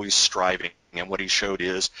always striving. And what he showed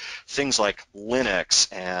is things like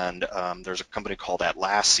Linux, and there's a company called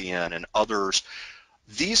Atlassian and others.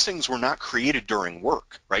 These things were not created during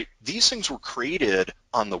work, right? These things were created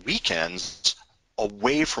on the weekends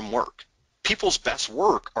away from work. People's best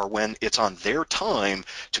work are when it's on their time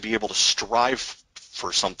to be able to strive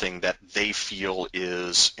for something that they feel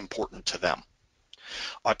is important to them.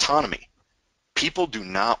 Autonomy. People do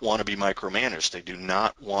not want to be micromanaged. They do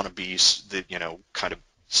not want to be, kind of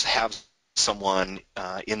have someone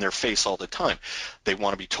in their face all the time. They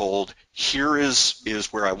want to be told, here is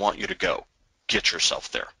where I want you to go. Get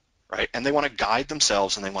yourself there, right? And they want to guide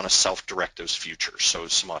themselves and they want to self-direct those futures, so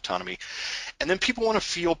some autonomy. And then people want to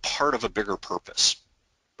feel part of a bigger purpose.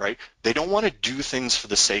 Right? They don't want to do things for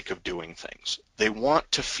the sake of doing things. They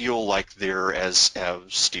want to feel like they're, as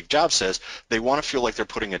Steve Jobs says, they want to feel like they're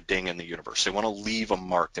putting a ding in the universe. They want to leave a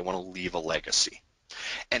mark. They want to leave a legacy.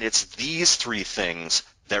 And it's these three things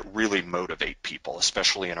that really motivate people,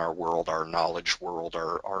 especially in our world, our knowledge world,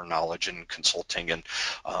 our knowledge and consulting and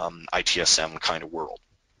ITSM kind of world,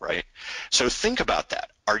 right? So think about that.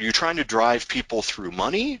 Are you trying to drive people through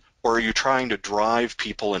money, or are you trying to drive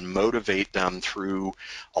people and motivate them through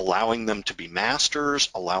allowing them to be masters,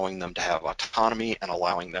 allowing them to have autonomy, and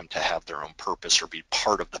allowing them to have their own purpose or be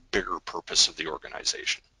part of the bigger purpose of the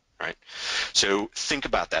organization, right? So think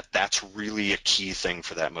about that. That's really a key thing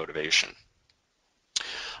for that motivation.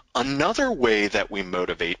 Another way that we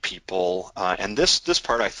motivate people, and this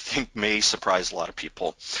part I think may surprise a lot of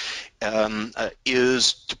people,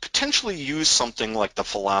 is to potentially use something like the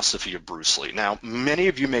philosophy of Bruce Lee. Now, many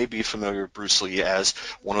of you may be familiar with Bruce Lee as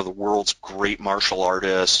one of the world's great martial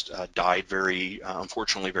artists, died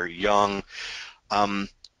unfortunately very young.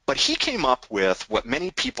 But he came up with what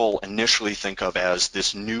many people initially think of as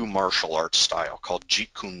this new martial arts style called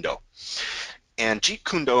Jeet Kune Do. And Jeet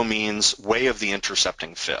Kune Do means way of the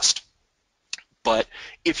intercepting fist. But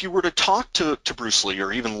if you were to talk to Bruce Lee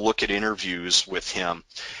or even look at interviews with him,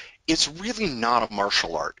 it's really not a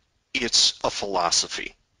martial art. It's a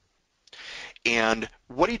philosophy. And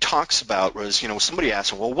what he talks about was, somebody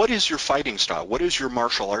asked him, well, what is your fighting style? What is your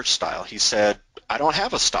martial arts style? He said, I don't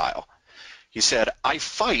have a style. He said, I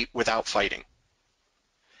fight without fighting.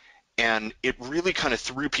 And it really kind of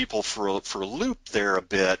threw people for a loop there a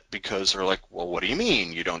bit, because they're like, well, what do you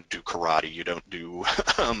mean? You don't do karate, you don't do,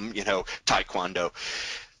 taekwondo.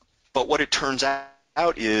 But what it turns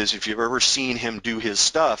out is, if you've ever seen him do his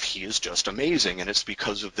stuff, he is just amazing, and it's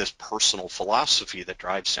because of this personal philosophy that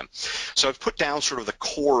drives him. So I've put down sort of the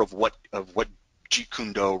core of what Jeet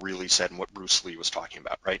Kune Do really said and what Bruce Lee was talking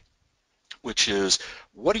about, right? Which is,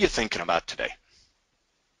 what are you thinking about today?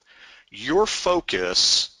 Your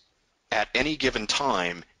focus at any given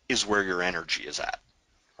time is where your energy is at,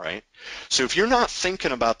 right? So if you're not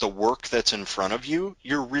thinking about the work that's in front of you,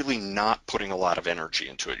 you're really not putting a lot of energy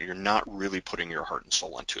into it. You're not really putting your heart and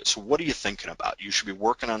soul into it. So what are you thinking about? You should be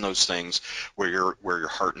working on those things where your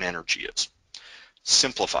heart and energy is.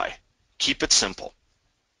 Simplify. Keep it simple,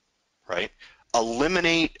 right?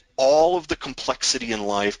 Eliminate all of the complexity in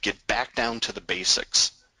life. Get back down to the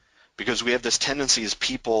basics. Because we have this tendency as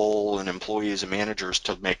people and employees and managers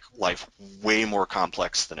to make life way more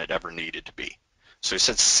complex than it ever needed to be. So he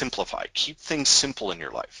said simplify. Keep things simple in your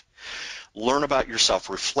life. Learn about yourself.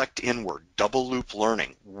 Reflect inward. Double loop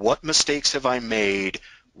learning. What mistakes have I made?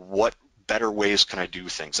 What better ways can I do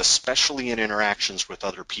things, especially in interactions with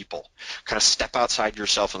other people? Kind of step outside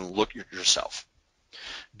yourself and look at yourself.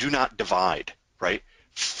 Do not divide, right?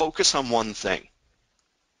 Focus on one thing.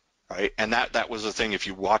 Right? And that was the thing. If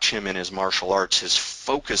you watch him in his martial arts, his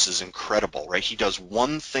focus is incredible, right? He does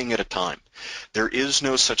one thing at a time. There is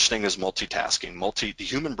no such thing as multitasking. The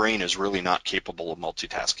human brain is really not capable of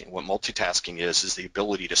multitasking. What multitasking is the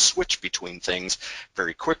ability to switch between things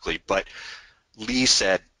very quickly. But Lee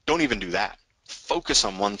said, don't even do that. Focus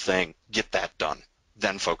on one thing, get that done,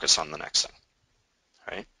 then focus on the next thing,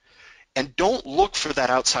 right? And don't look for that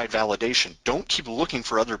outside validation. Don't keep looking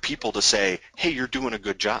for other people to say, hey, you're doing a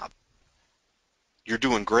good job. You're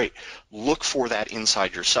doing great. Look for that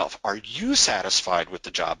inside yourself. Are you satisfied with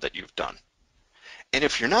the job that you've done? And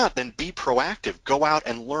if you're not, then be proactive. Go out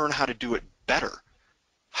and learn how to do it better,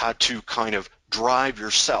 how to kind of drive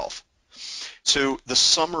yourself. So the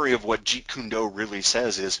summary of what Jeet Kune Do really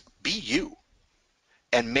says is, be you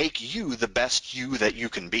and make you the best you that you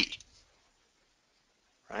can be,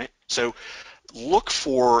 right? So look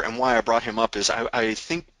for, and why I brought him up is I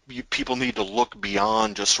think people need to look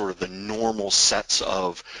beyond just sort of the normal sets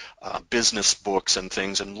of business books and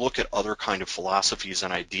things, and look at other kind of philosophies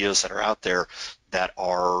and ideas that are out there that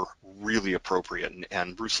are really appropriate,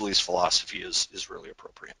 and Bruce Lee's philosophy is really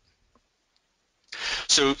appropriate.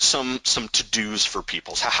 So some to-dos for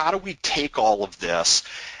people. So how do we take all of this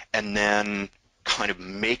and then kind of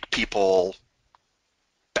make people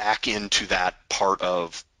back into that part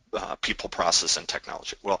of people, process, and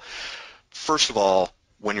technology? Well, first of all,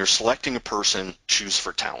 when you're selecting a person, choose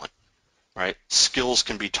for talent, right? Skills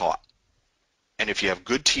can be taught. And if you have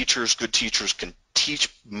good teachers can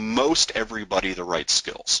teach most everybody the right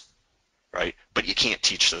skills, right? But you can't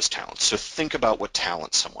teach those talents. So think about what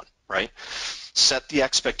talents someone, right? Set the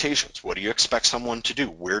expectations. What do you expect someone to do?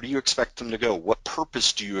 Where do you expect them to go? What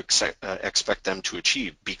purpose do you expect them to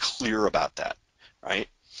achieve? Be clear about that, right?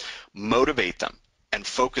 Motivate them and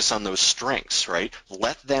focus on those strengths, right?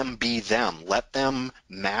 Let them be them. Let them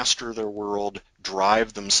master their world,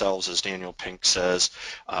 drive themselves, as Daniel Pink says,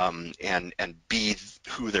 and be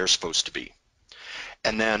who they're supposed to be.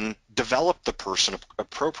 And then develop the person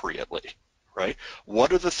appropriately, right?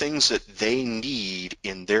 What are the things that they need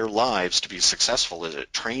in their lives to be successful? Is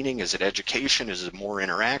it training? Is it education? Is it more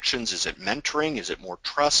interactions? Is it mentoring? Is it more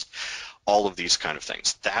trust? All of these kind of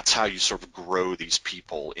things. That's how you sort of grow these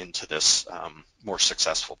people into this more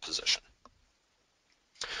successful position.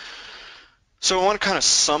 So I want to kind of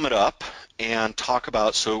sum it up and talk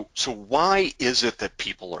about, so why is it that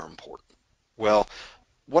people are important? Well,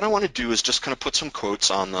 what I want to do is just kind of put some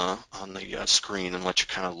quotes on the screen and let you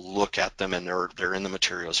kind of look at them, and they're in the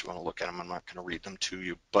materials if you want to look at them. I'm not going to read them to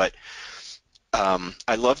you, but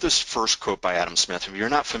I love this first quote by Adam Smith. If you're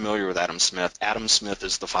not familiar with Adam Smith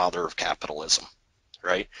is the father of capitalism,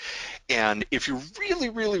 right? And if you really,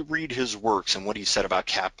 really read his works and what he said about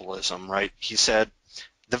capitalism, right, he said,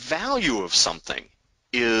 the value of something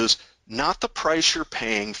is not the price you're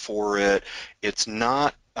paying for it. It's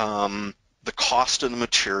not the cost of the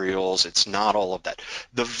materials. It's not all of that.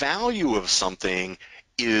 The value of something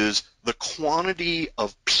is the quantity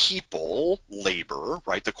of people, labor,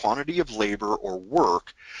 right? The quantity of labor or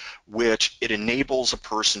work which it enables a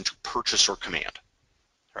person to purchase or command,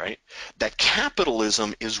 right? That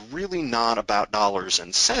capitalism is really not about dollars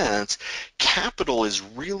and cents. Capital is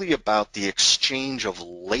really about the exchange of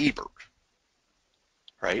labor,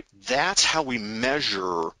 right? That's how we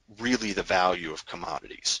measure really the value of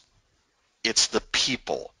commodities. It's the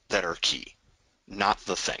people that are key, not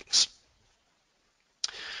the things.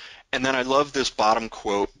 And then I love this bottom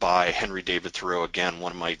quote by Henry David Thoreau, again,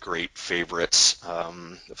 one of my great favorites,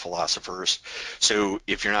 the philosophers. So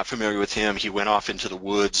if you're not familiar with him, he went off into the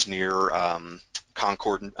woods near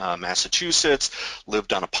Concord, Massachusetts,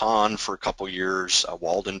 lived on a pond for a couple years,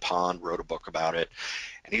 Walden Pond, wrote a book about it.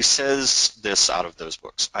 And he says this out of those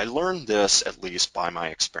books: I learned this, at least by my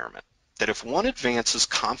experiment, that if one advances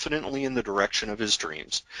confidently in the direction of his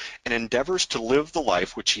dreams and endeavors to live the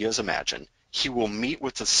life which he has imagined, he will meet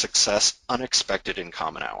with a success unexpected in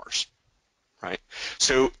common hours, right?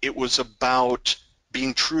 So it was about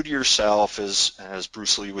being true to yourself, as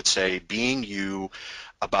Bruce Lee would say, being you,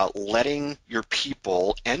 about letting your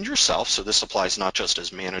people and yourself, so this applies not just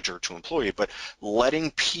as manager to employee, but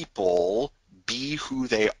letting people be who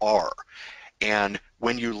they are. And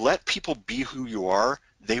when you let people be who you are,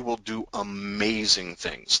 they will do amazing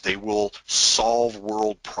things. They will solve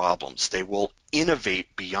world problems. They will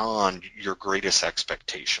innovate beyond your greatest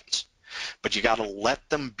expectations. But you got to let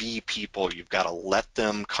them be people. You've got to let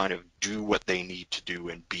them kind of do what they need to do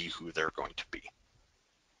and be who they're going to be.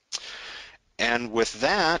 And with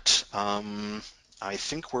that, I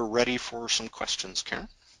think we're ready for some questions, Karen.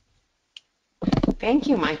 Thank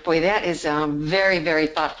you, Mike. Boy, that is a very, very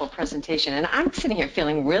thoughtful presentation. And I'm sitting here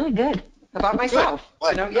feeling really good about myself.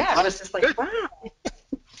 Good. Yeah, it was just like, wow,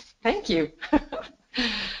 thank you.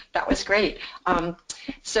 That was great.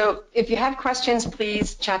 So if you have questions,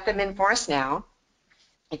 please chat them in for us now,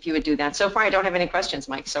 if you would do that. So far, I don't have any questions,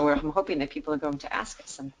 Mike, so I'm hoping that people are going to ask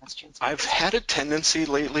us some questions. I've had a tendency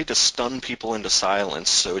lately to stun people into silence,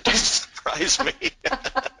 so it doesn't surprise me.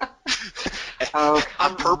 Oh,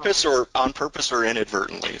 on purpose or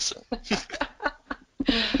inadvertently. So.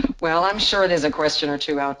 Well, I'm sure there's a question or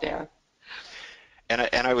two out there. And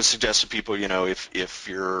I would suggest to people, if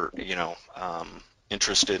you're,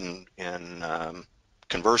 interested in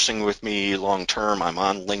conversing with me long term, I'm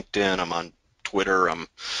on LinkedIn, I'm on Twitter, I'm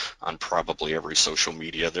on probably every social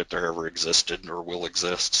media that there ever existed or will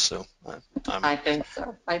exist. So I think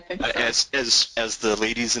so. As the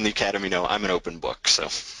ladies in the academy know, I'm an open book. So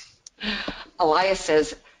Elias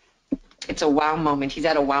says it's a wow moment. He's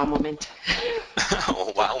at a wow moment.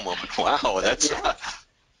 Oh, wow moment. Wow, that's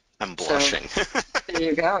I'm blushing. So, there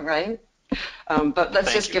you go, right? But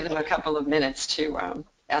let's just give them a couple of minutes to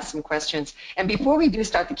ask some questions. And before we do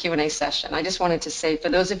start the Q&A session, I just wanted to say, for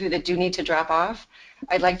those of you that do need to drop off,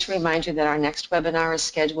 I'd like to remind you that our next webinar is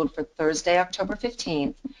scheduled for Thursday, October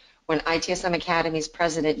 15th, when ITSM Academy's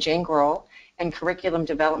President Jane Grohl and Curriculum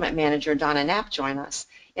Development Manager Donna Knapp join us.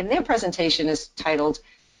 And their presentation is titled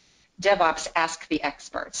DevOps Ask the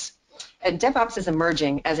Experts. And DevOps is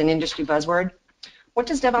emerging as an industry buzzword. What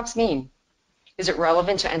does DevOps mean? Is it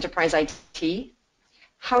relevant to enterprise IT?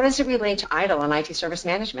 How does it relate to ITIL and IT service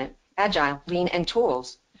management, Agile, Lean, and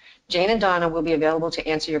tools? Jane and Donna will be available to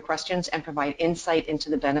answer your questions and provide insight into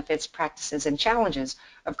the benefits, practices, and challenges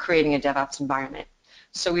of creating a DevOps environment.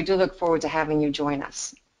 So we do look forward to having you join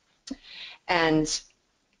us. And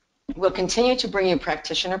we'll continue to bring you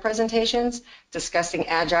practitioner presentations discussing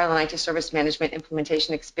Agile and IT service management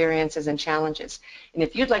implementation experiences and challenges. And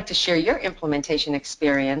if you'd like to share your implementation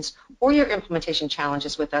experience or your implementation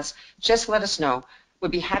challenges with us, just let us know.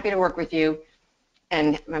 We'd be happy to work with you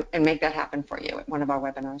and make that happen for you at one of our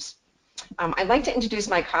webinars. I'd like to introduce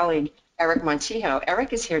my colleague, Eric Montijo.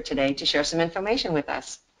 Eric is here today to share some information with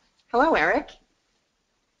us. Hello, Eric.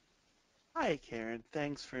 Hi, Karen.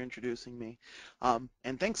 Thanks for introducing me.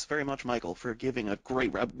 And thanks very much, Michael, for giving a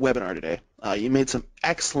great webinar today. You made some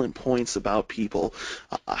excellent points about people,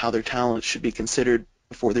 how their talents should be considered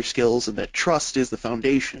before their skills, and that trust is the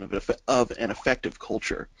foundation of an effective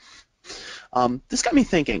culture. This got me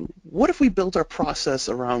thinking, what if we built our process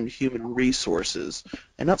around human resources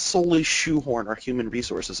and not solely shoehorn our human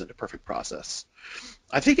resources into perfect process?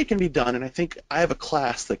 I think it can be done, and I think I have a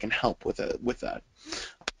class that can help with that.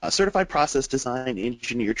 A certified process design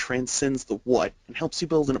engineer transcends the what and helps you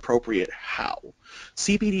build an appropriate how.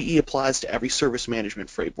 CPDE applies to every service management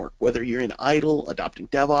framework, whether you're in ITIL, adopting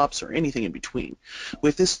DevOps, or anything in between.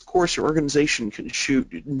 With this course, your organization can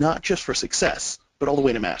shoot not just for success, but all the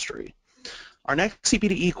way to mastery. Our next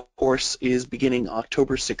CPDE course is beginning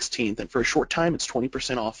October 16th, and for a short time, it's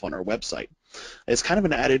 20% off on our website. As kind of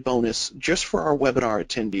an added bonus, just for our webinar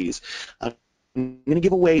attendees, I'm going to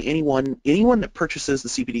give away anyone that purchases the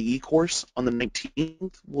CPDE course on the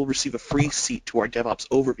 19th will receive a free seat to our DevOps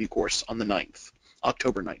overview course on the 9th,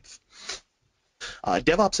 October 9th.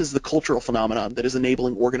 DevOps is the cultural phenomenon that is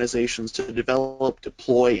enabling organizations to develop,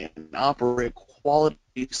 deploy, and operate quality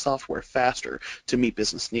software faster to meet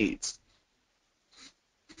business needs.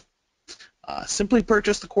 Simply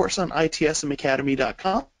purchase the course on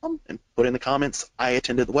itsmacademy.com and put in the comments, I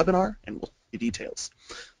attended the webinar, and we'll see details.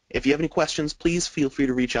 If you have any questions, please feel free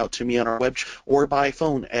to reach out to me on our website or by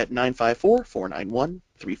phone at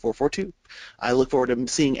 954-491-3442. I look forward to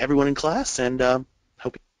seeing everyone in class, and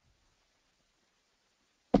hope.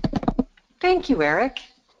 Thank you, Eric.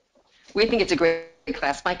 We think it's a great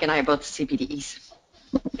class. Mike and I are both CPDEs.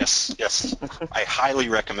 Yes, yes. I highly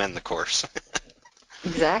recommend the course.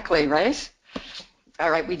 Exactly, right? All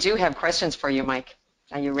right, we do have questions for you, Mike.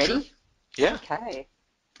 Are you ready? Sure. Yeah. Okay.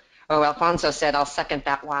 Oh, Alfonso said, I'll second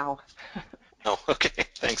that wow. Oh, okay.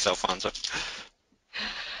 Thanks, Alfonso.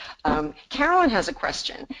 Carolyn has a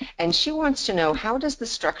question, and she wants to know, how does the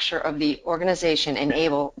structure of the organization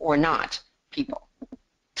enable or not people?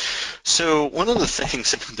 So one of the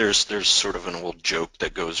things, there's sort of an old joke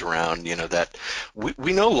that goes around, that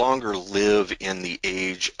we no longer live in the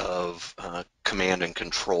age of command and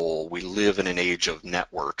control. We live in an age of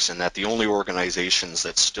networks, and that the only organizations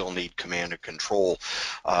that still need command and control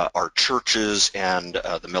are churches and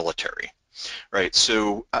the military. Right,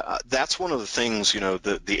 so that's one of the things,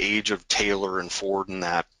 the age of Taylor and Ford and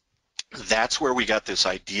that's where we got this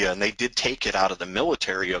idea, and they did take it out of the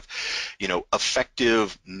military of,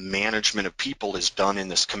 effective management of people is done in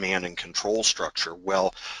this command and control structure.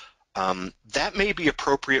 Well, that may be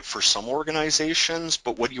appropriate for some organizations,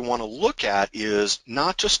 but what you want to look at is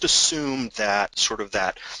not just assume that sort of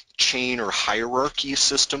that chain or hierarchy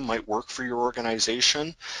system might work for your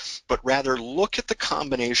organization, but rather look at the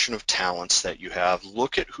combination of talents that you have,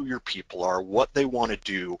 look at who your people are, what they want to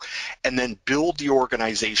do, and then build the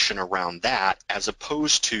organization around that, as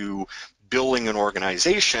opposed to building an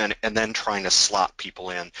organization and then trying to slot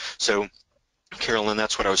people in. So Carolyn,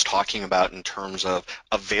 that's what I was talking about in terms of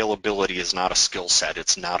availability is not a skill set,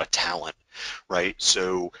 it's not a talent, right?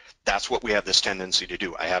 So that's what we have this tendency to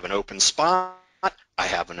do. I have an open spot, I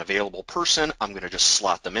have an available person, I'm going to just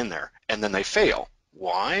slot them in there, and then they fail.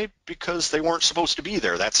 Why? Because they weren't supposed to be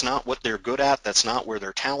there. That's not what they're good at. That's not where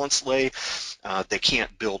their talents lay. They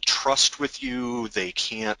can't build trust with you. They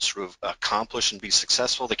can't sort of accomplish and be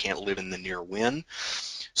successful. They can't live in the near win.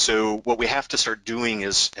 So what we have to start doing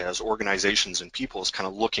is, as organizations and people, is kind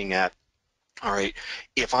of looking at, all right,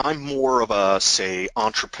 if I'm more of a, say,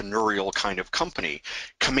 entrepreneurial kind of company,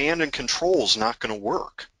 command and control is not going to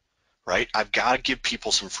work. Right? I've got to give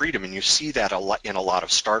people some freedom, and you see that a lot in a lot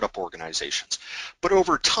of startup organizations. But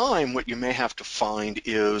over time, what you may have to find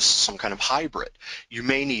is some kind of hybrid. You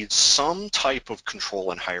may need some type of control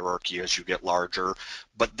and hierarchy as you get larger,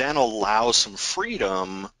 but then allow some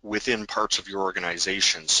freedom within parts of your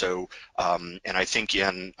organization. So, and I think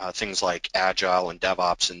in things like Agile and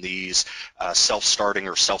DevOps and these self-starting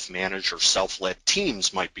or self-managed or self-led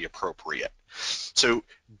teams might be appropriate. So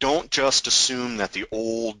don't just assume that the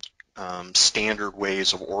old standard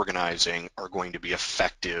ways of organizing are going to be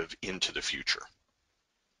effective into the future.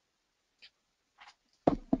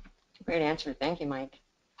 Great answer. Thank you, Mike.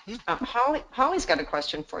 Holly's got a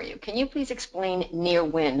question for you. Can you please explain near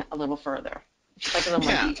win a little further? I'd like a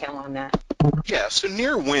little more detail on that. Yeah, so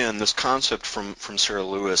near win, this concept from Sarah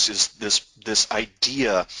Lewis, is this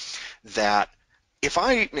idea that if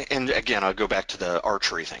and again, I'll go back to the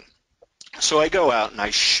archery thing. So I go out and I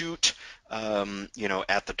shoot,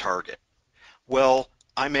 at the target. Well,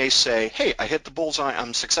 I may say, hey, I hit the bullseye,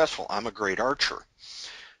 I'm successful, I'm a great archer.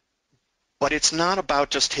 But it's not about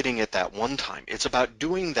just hitting it that one time. It's about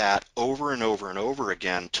doing that over and over and over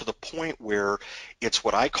again to the point where it's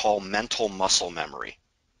what I call mental muscle memory,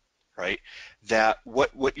 right? That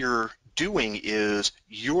what you're doing is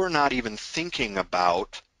you're not even thinking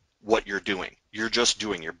about what you're doing. You're just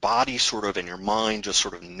doing. Your body sort of and your mind just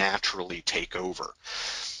sort of naturally take over.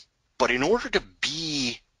 But in order to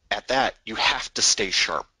be at that, you have to stay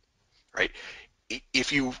sharp, right?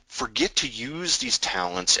 If you forget to use these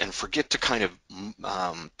talents and forget to kind of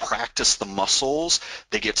practice the muscles,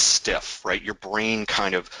 they get stiff, right? Your brain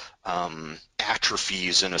kind of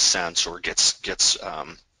atrophies in a sense, or gets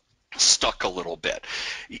stuck a little bit.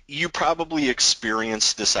 You probably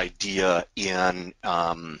experienced this idea in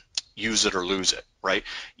use it or lose it, right?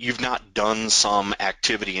 You've not done some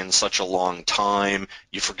activity in such a long time,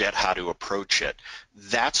 you forget how to approach it.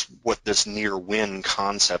 That's what this near win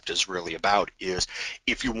concept is really about, is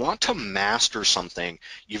if you want to master something,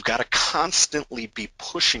 you've got to constantly be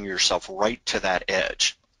pushing yourself right to that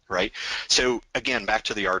edge, right? So again, back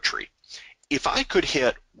to the archery. If I could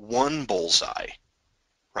hit one bullseye,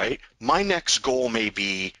 right, my next goal may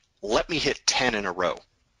be, let me hit 10 in a row.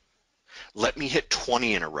 Let me hit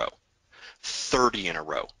 20 in a row. 30 in a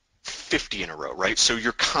row, 50 in a row, right? So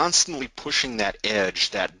you're constantly pushing that edge,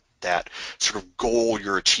 that sort of goal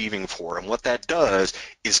you're achieving for. And what that does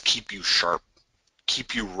is keep you sharp,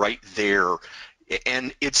 keep you right there.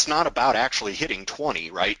 And it's not about actually hitting 20,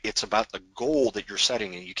 right? It's about the goal that you're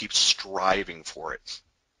setting, and you keep striving for it.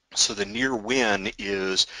 So the near win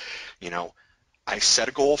is, I set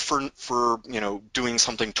a goal for doing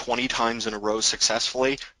something 20 times in a row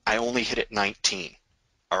successfully. I only hit it 19.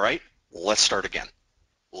 All right, let's start again.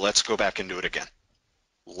 Let's go back and do it again.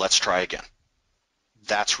 Let's try again.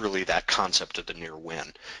 That's really that concept of the near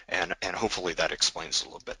win, and hopefully that explains a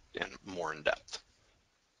little bit more in depth.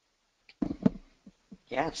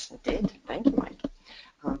 Yes, it did. Thank you, Mike.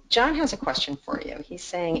 John has a question for you. He's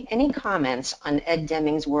saying, any comments on Ed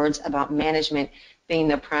Deming's words about management being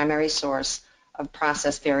the primary source of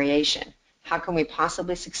process variation? How can we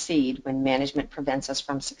possibly succeed when management prevents us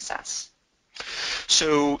from success?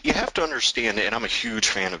 So you have to understand, and I'm a huge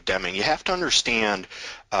fan of Deming, you have to understand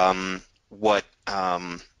what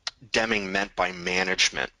Deming meant by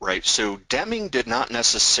management, right? So Deming did not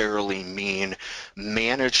necessarily mean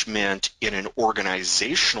management in an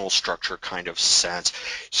organizational structure kind of sense.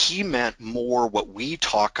 He meant more what we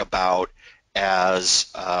talk about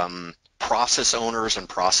as process owners and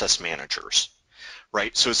process managers,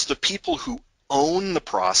 right? So it's the people who own the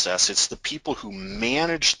process, it's the people who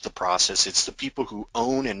manage the process, it's the people who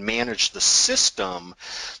own and manage the system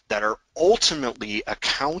that are ultimately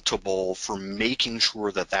accountable for making sure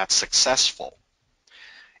that that's successful.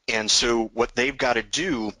 And so what they've got to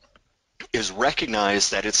do is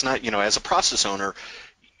recognize that it's not, as a process owner,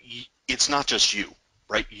 it's not just you,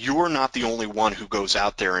 right? You're not the only one who goes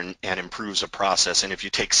out there and improves a process. And if you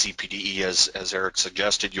take CPDE, as Eric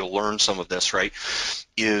suggested, you'll learn some of this, right?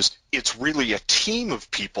 It's really a team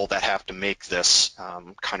of people that have to make this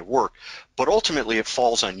kind of work. But ultimately, it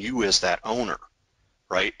falls on you as that owner,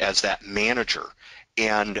 right, as that manager.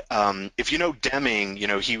 And if you know Deming,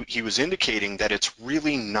 he was indicating that it's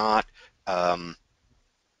really not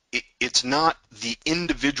it's not the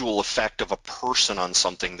individual effect of a person on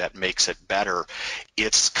something that makes it better.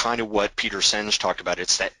 It's kind of what Peter Senge talked about.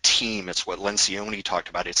 It's that team. It's what Lencioni talked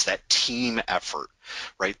about. It's that team effort,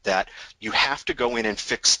 right? That you have to go in and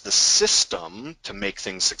fix the system to make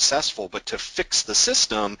things successful, but to fix the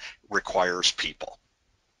system requires people.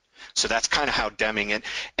 So that's kind of how Deming, and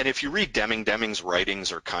if you read Deming's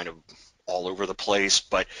writings are kind of all over the place,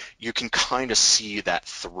 but you can kind of see that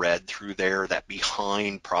thread through there, that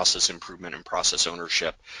behind process improvement and process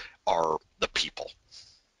ownership are the people.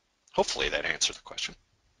 Hopefully that answered the question.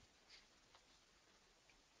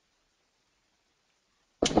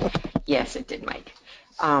 Yes, it did, Mike.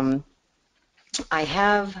 I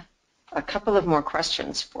have a couple of more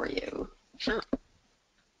questions for you. Sure.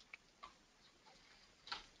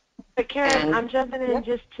 But Karen, I'm jumping in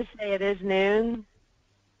just to say it is noon.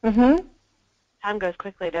 Mm-hmm. Time goes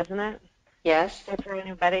quickly, doesn't it? Yes. So for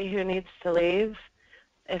anybody who needs to leave,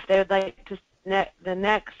 if they would like to, the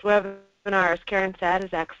next webinar, as Karen said,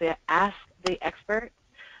 is actually Ask the Expert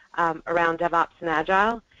around DevOps and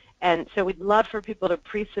Agile. And so we'd love for people to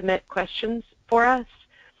pre-submit questions for us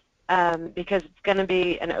because it's going to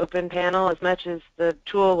be an open panel as much as the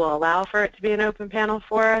tool will allow for it to be an open panel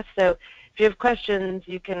for us. So if you have questions,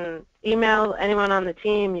 you can email anyone on the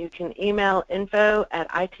team. You can email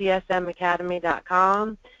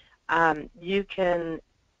info@itsmacademy.com. You can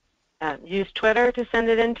use Twitter to send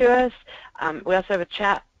it in to us. We also have a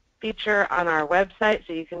chat feature on our website,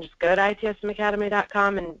 so you can just go to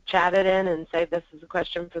itsmacademy.com and chat it in and say this is a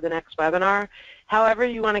question for the next webinar. However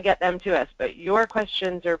you want to get them to us, but your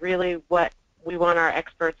questions are really what we want our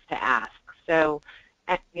experts to ask. So,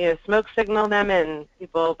 smoke signal them in,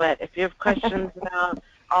 people, but if you have questions about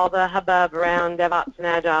all the hubbub around DevOps and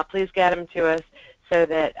Agile, please get them to us so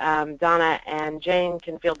that Donna and Jane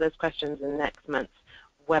can field those questions in next month's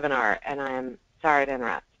webinar. And I am sorry to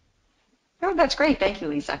interrupt. Oh, that's great. Thank you,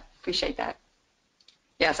 Lisa. Appreciate that.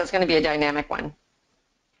 Yes, that's going to be a dynamic one.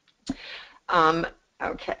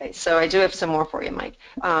 Okay, so I do have some more for you, Mike.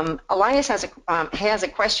 Elias has a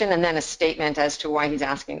question and then a statement as to why he's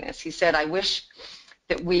asking this. He said, I wish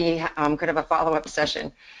that we could have a follow-up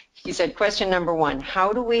session. He said, question number one,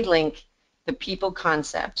 how do we link the people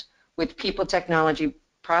concept with people technology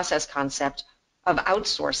process concept of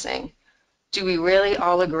outsourcing? Do we really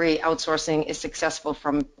all agree outsourcing is successful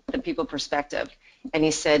from the people perspective? And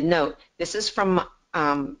he said, note, this is from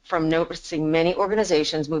noticing many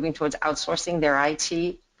organizations moving towards outsourcing their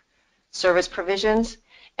IT service provisions,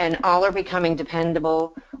 and all are becoming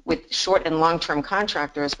dependable with short and long-term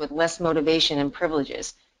contractors with less motivation and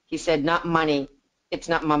privileges. He said, not money. It's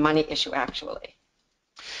not my money issue, actually.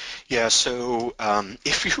 Yeah, so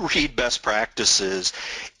if you read best practices,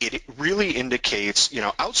 it really indicates,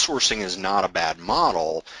 outsourcing is not a bad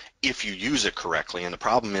model if you use it correctly, and the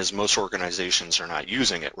problem is most organizations are not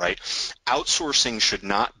using it, right? Outsourcing should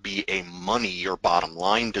not be a money or bottom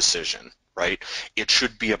line decision, right? It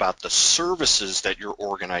should be about the services that your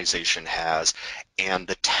organization has and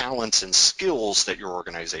the talents and skills that your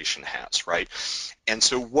organization has, right? And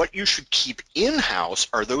so what you should keep in-house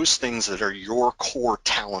are those things that are your core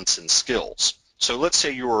talents and skills. So let's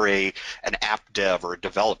say you're an app dev or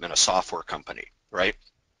a software company, right?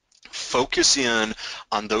 Focus in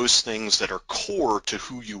on those things that are core to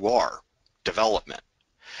who you are, development.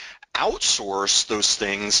 Outsource those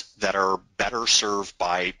things that are better served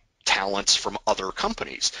by talents from other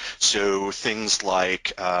companies. So things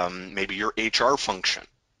like maybe your HR function,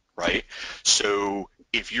 right? So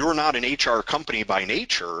if you're not an HR company by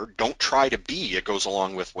nature, don't try to be. It goes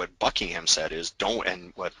along with what Buckingham said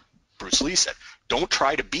and what Bruce Lee said, don't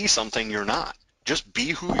try to be something you're not. Just be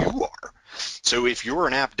who you are. So if you're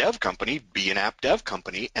an app dev company, be an app dev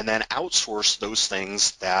company and then outsource those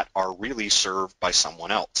things that are really served by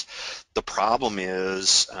someone else. The problem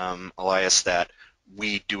is, Elias, that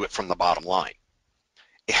we do it from the bottom line.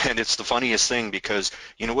 And it's the funniest thing because,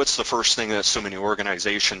 what's the first thing that so many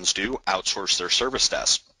organizations do? Outsource their service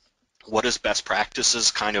desk. What does best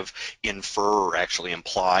practices kind of infer or actually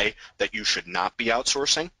imply that you should not be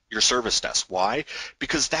outsourcing? Your service desk. Why?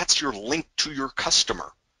 Because that's your link to your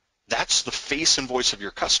customer. That's the face and voice of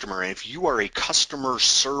your customer. And if you are a customer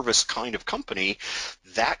service kind of company,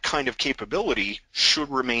 that kind of capability should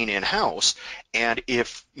remain in-house. And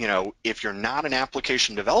if you're not an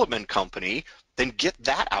application development company, then get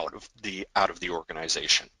that out of the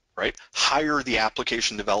organization, right? Hire the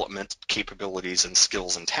application development capabilities and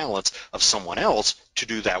skills and talents of someone else to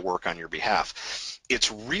do that work on your behalf. It's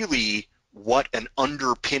really what an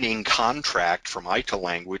underpinning contract from ITA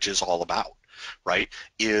language is all about, right?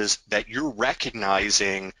 Is that you're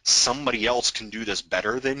recognizing somebody else can do this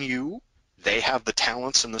better than you. They have the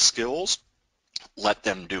talents and the skills. Let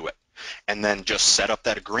them do it. And then just set up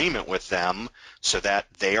that agreement with them so that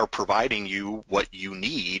they are providing you what you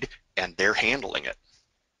need and they're handling it.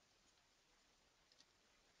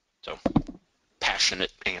 So,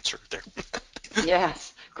 passionate answer there.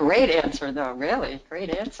 Yes, great answer though, really, great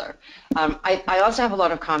answer. I also have a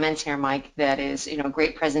lot of comments here, Mike, that is,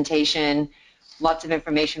 great presentation, lots of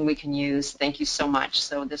information we can use. Thank you so much.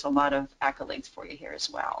 So there's a lot of accolades for you here as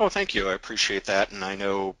well. Oh, thank you. I appreciate that. And I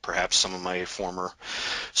know perhaps some of my former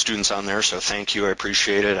students on there, so thank you. I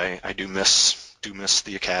appreciate it. I do miss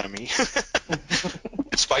the academy,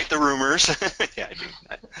 despite the rumors. Yeah, I do.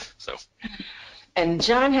 So. And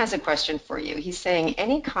John has a question for you. He's saying,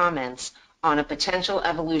 any comments on a potential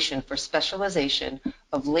evolution for specialization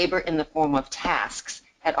of labor in the form of tasks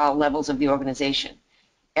at all levels of the organization?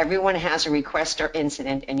 Everyone has a request or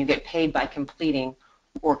incident, and you get paid by completing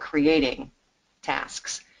or creating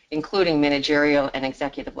tasks, including managerial and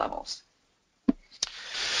executive levels.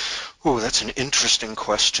 Oh, that's an interesting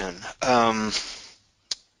question.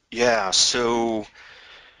 Yeah, so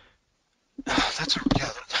I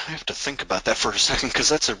have to think about that for a second because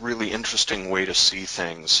that's a really interesting way to see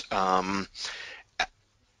things. And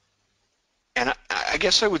I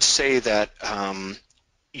guess I would say that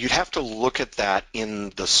you'd have to look at that in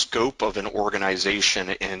the scope of an organization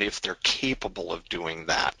and if they're capable of doing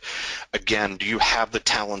that. Again, do you have the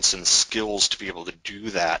talents and skills to be able to do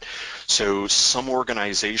that? So some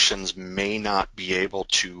organizations may not be able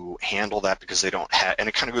to handle that because they don't have, and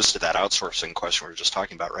it kind of goes to that outsourcing question we were just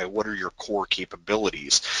talking about, right? What are your core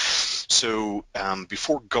capabilities? So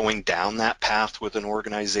before going down that path with an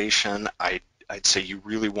organization, I'd say you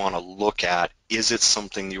really want to look at, is it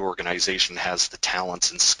something the organization has the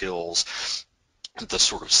talents and skills, the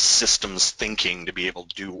sort of systems thinking to be able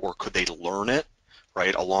to do, or could they learn it,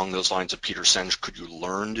 right? Along those lines of Peter Senge, could you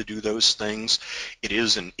learn to do those things? It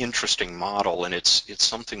is an interesting model, and it's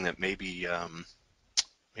something that maybe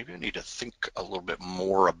maybe I need to think a little bit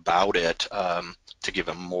more about it to give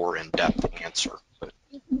a more in-depth answer. But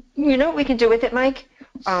You know what we can do with it, Mike?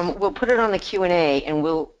 We'll put it on the Q&A, and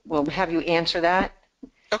we'll have you answer that,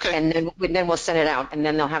 okay, and then we'll send it out, and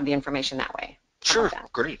then they'll have the information that way. How sure, about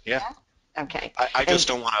that? great, yeah. Okay. I just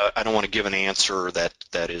don't want to. I don't want to give an answer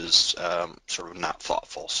that is sort of not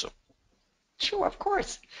thoughtful. So Sure, of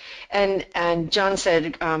course. And John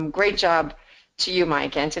said, great job to you,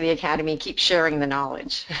 Mike, and to the Academy. Keep sharing the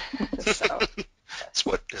knowledge. So it's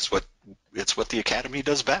what the Academy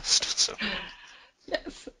does best. So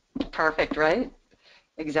yes, perfect, right?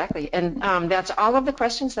 Exactly. And that's all of the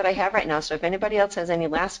questions that I have right now. So if anybody else has any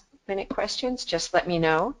last-minute questions, just let me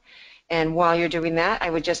know. And while you're doing that, I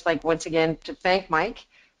would just like once again to thank Mike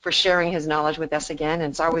for sharing his knowledge with us again.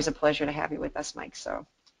 And it's always a pleasure to have you with us, Mike. So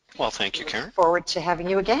well, thank you, look Karen. forward to having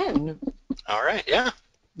you again. All right, yeah.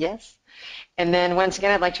 Yes. And then once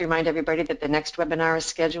again, I'd like to remind everybody that the next webinar is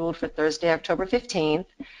scheduled for Thursday, October 15th,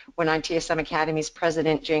 when ITSM Academy's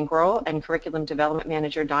President Jane Grohl and Curriculum Development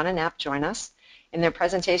Manager Donna Knapp join us. And their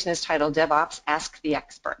presentation is titled DevOps Ask the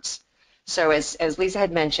Experts. So as Lisa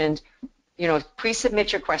had mentioned, you know,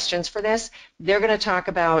 pre-submit your questions for this. They're going to talk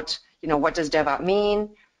about, you know, what does DevOps mean?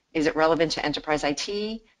 Is it relevant to enterprise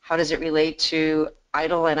IT? How does it relate to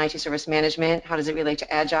ITIL and IT service management? How does it relate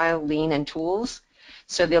to Agile, Lean, and tools?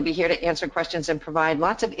 So they'll be here to answer questions and provide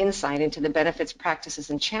lots of insight into the benefits, practices,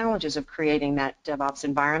 and challenges of creating that DevOps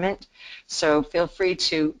environment. So feel free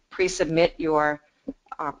to pre-submit your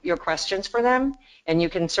questions for them, and you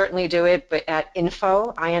can certainly do it but at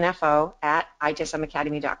info at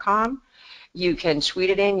itsmacademy.com. You can tweet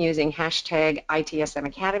it in using hashtag ITSM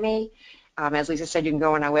Academy. As Lisa said, you can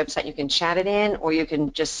go on our website, you can chat it in, or you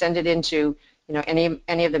can just send it into, you know,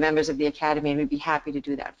 any of the members of the Academy, and we'd be happy to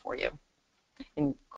do that for you. And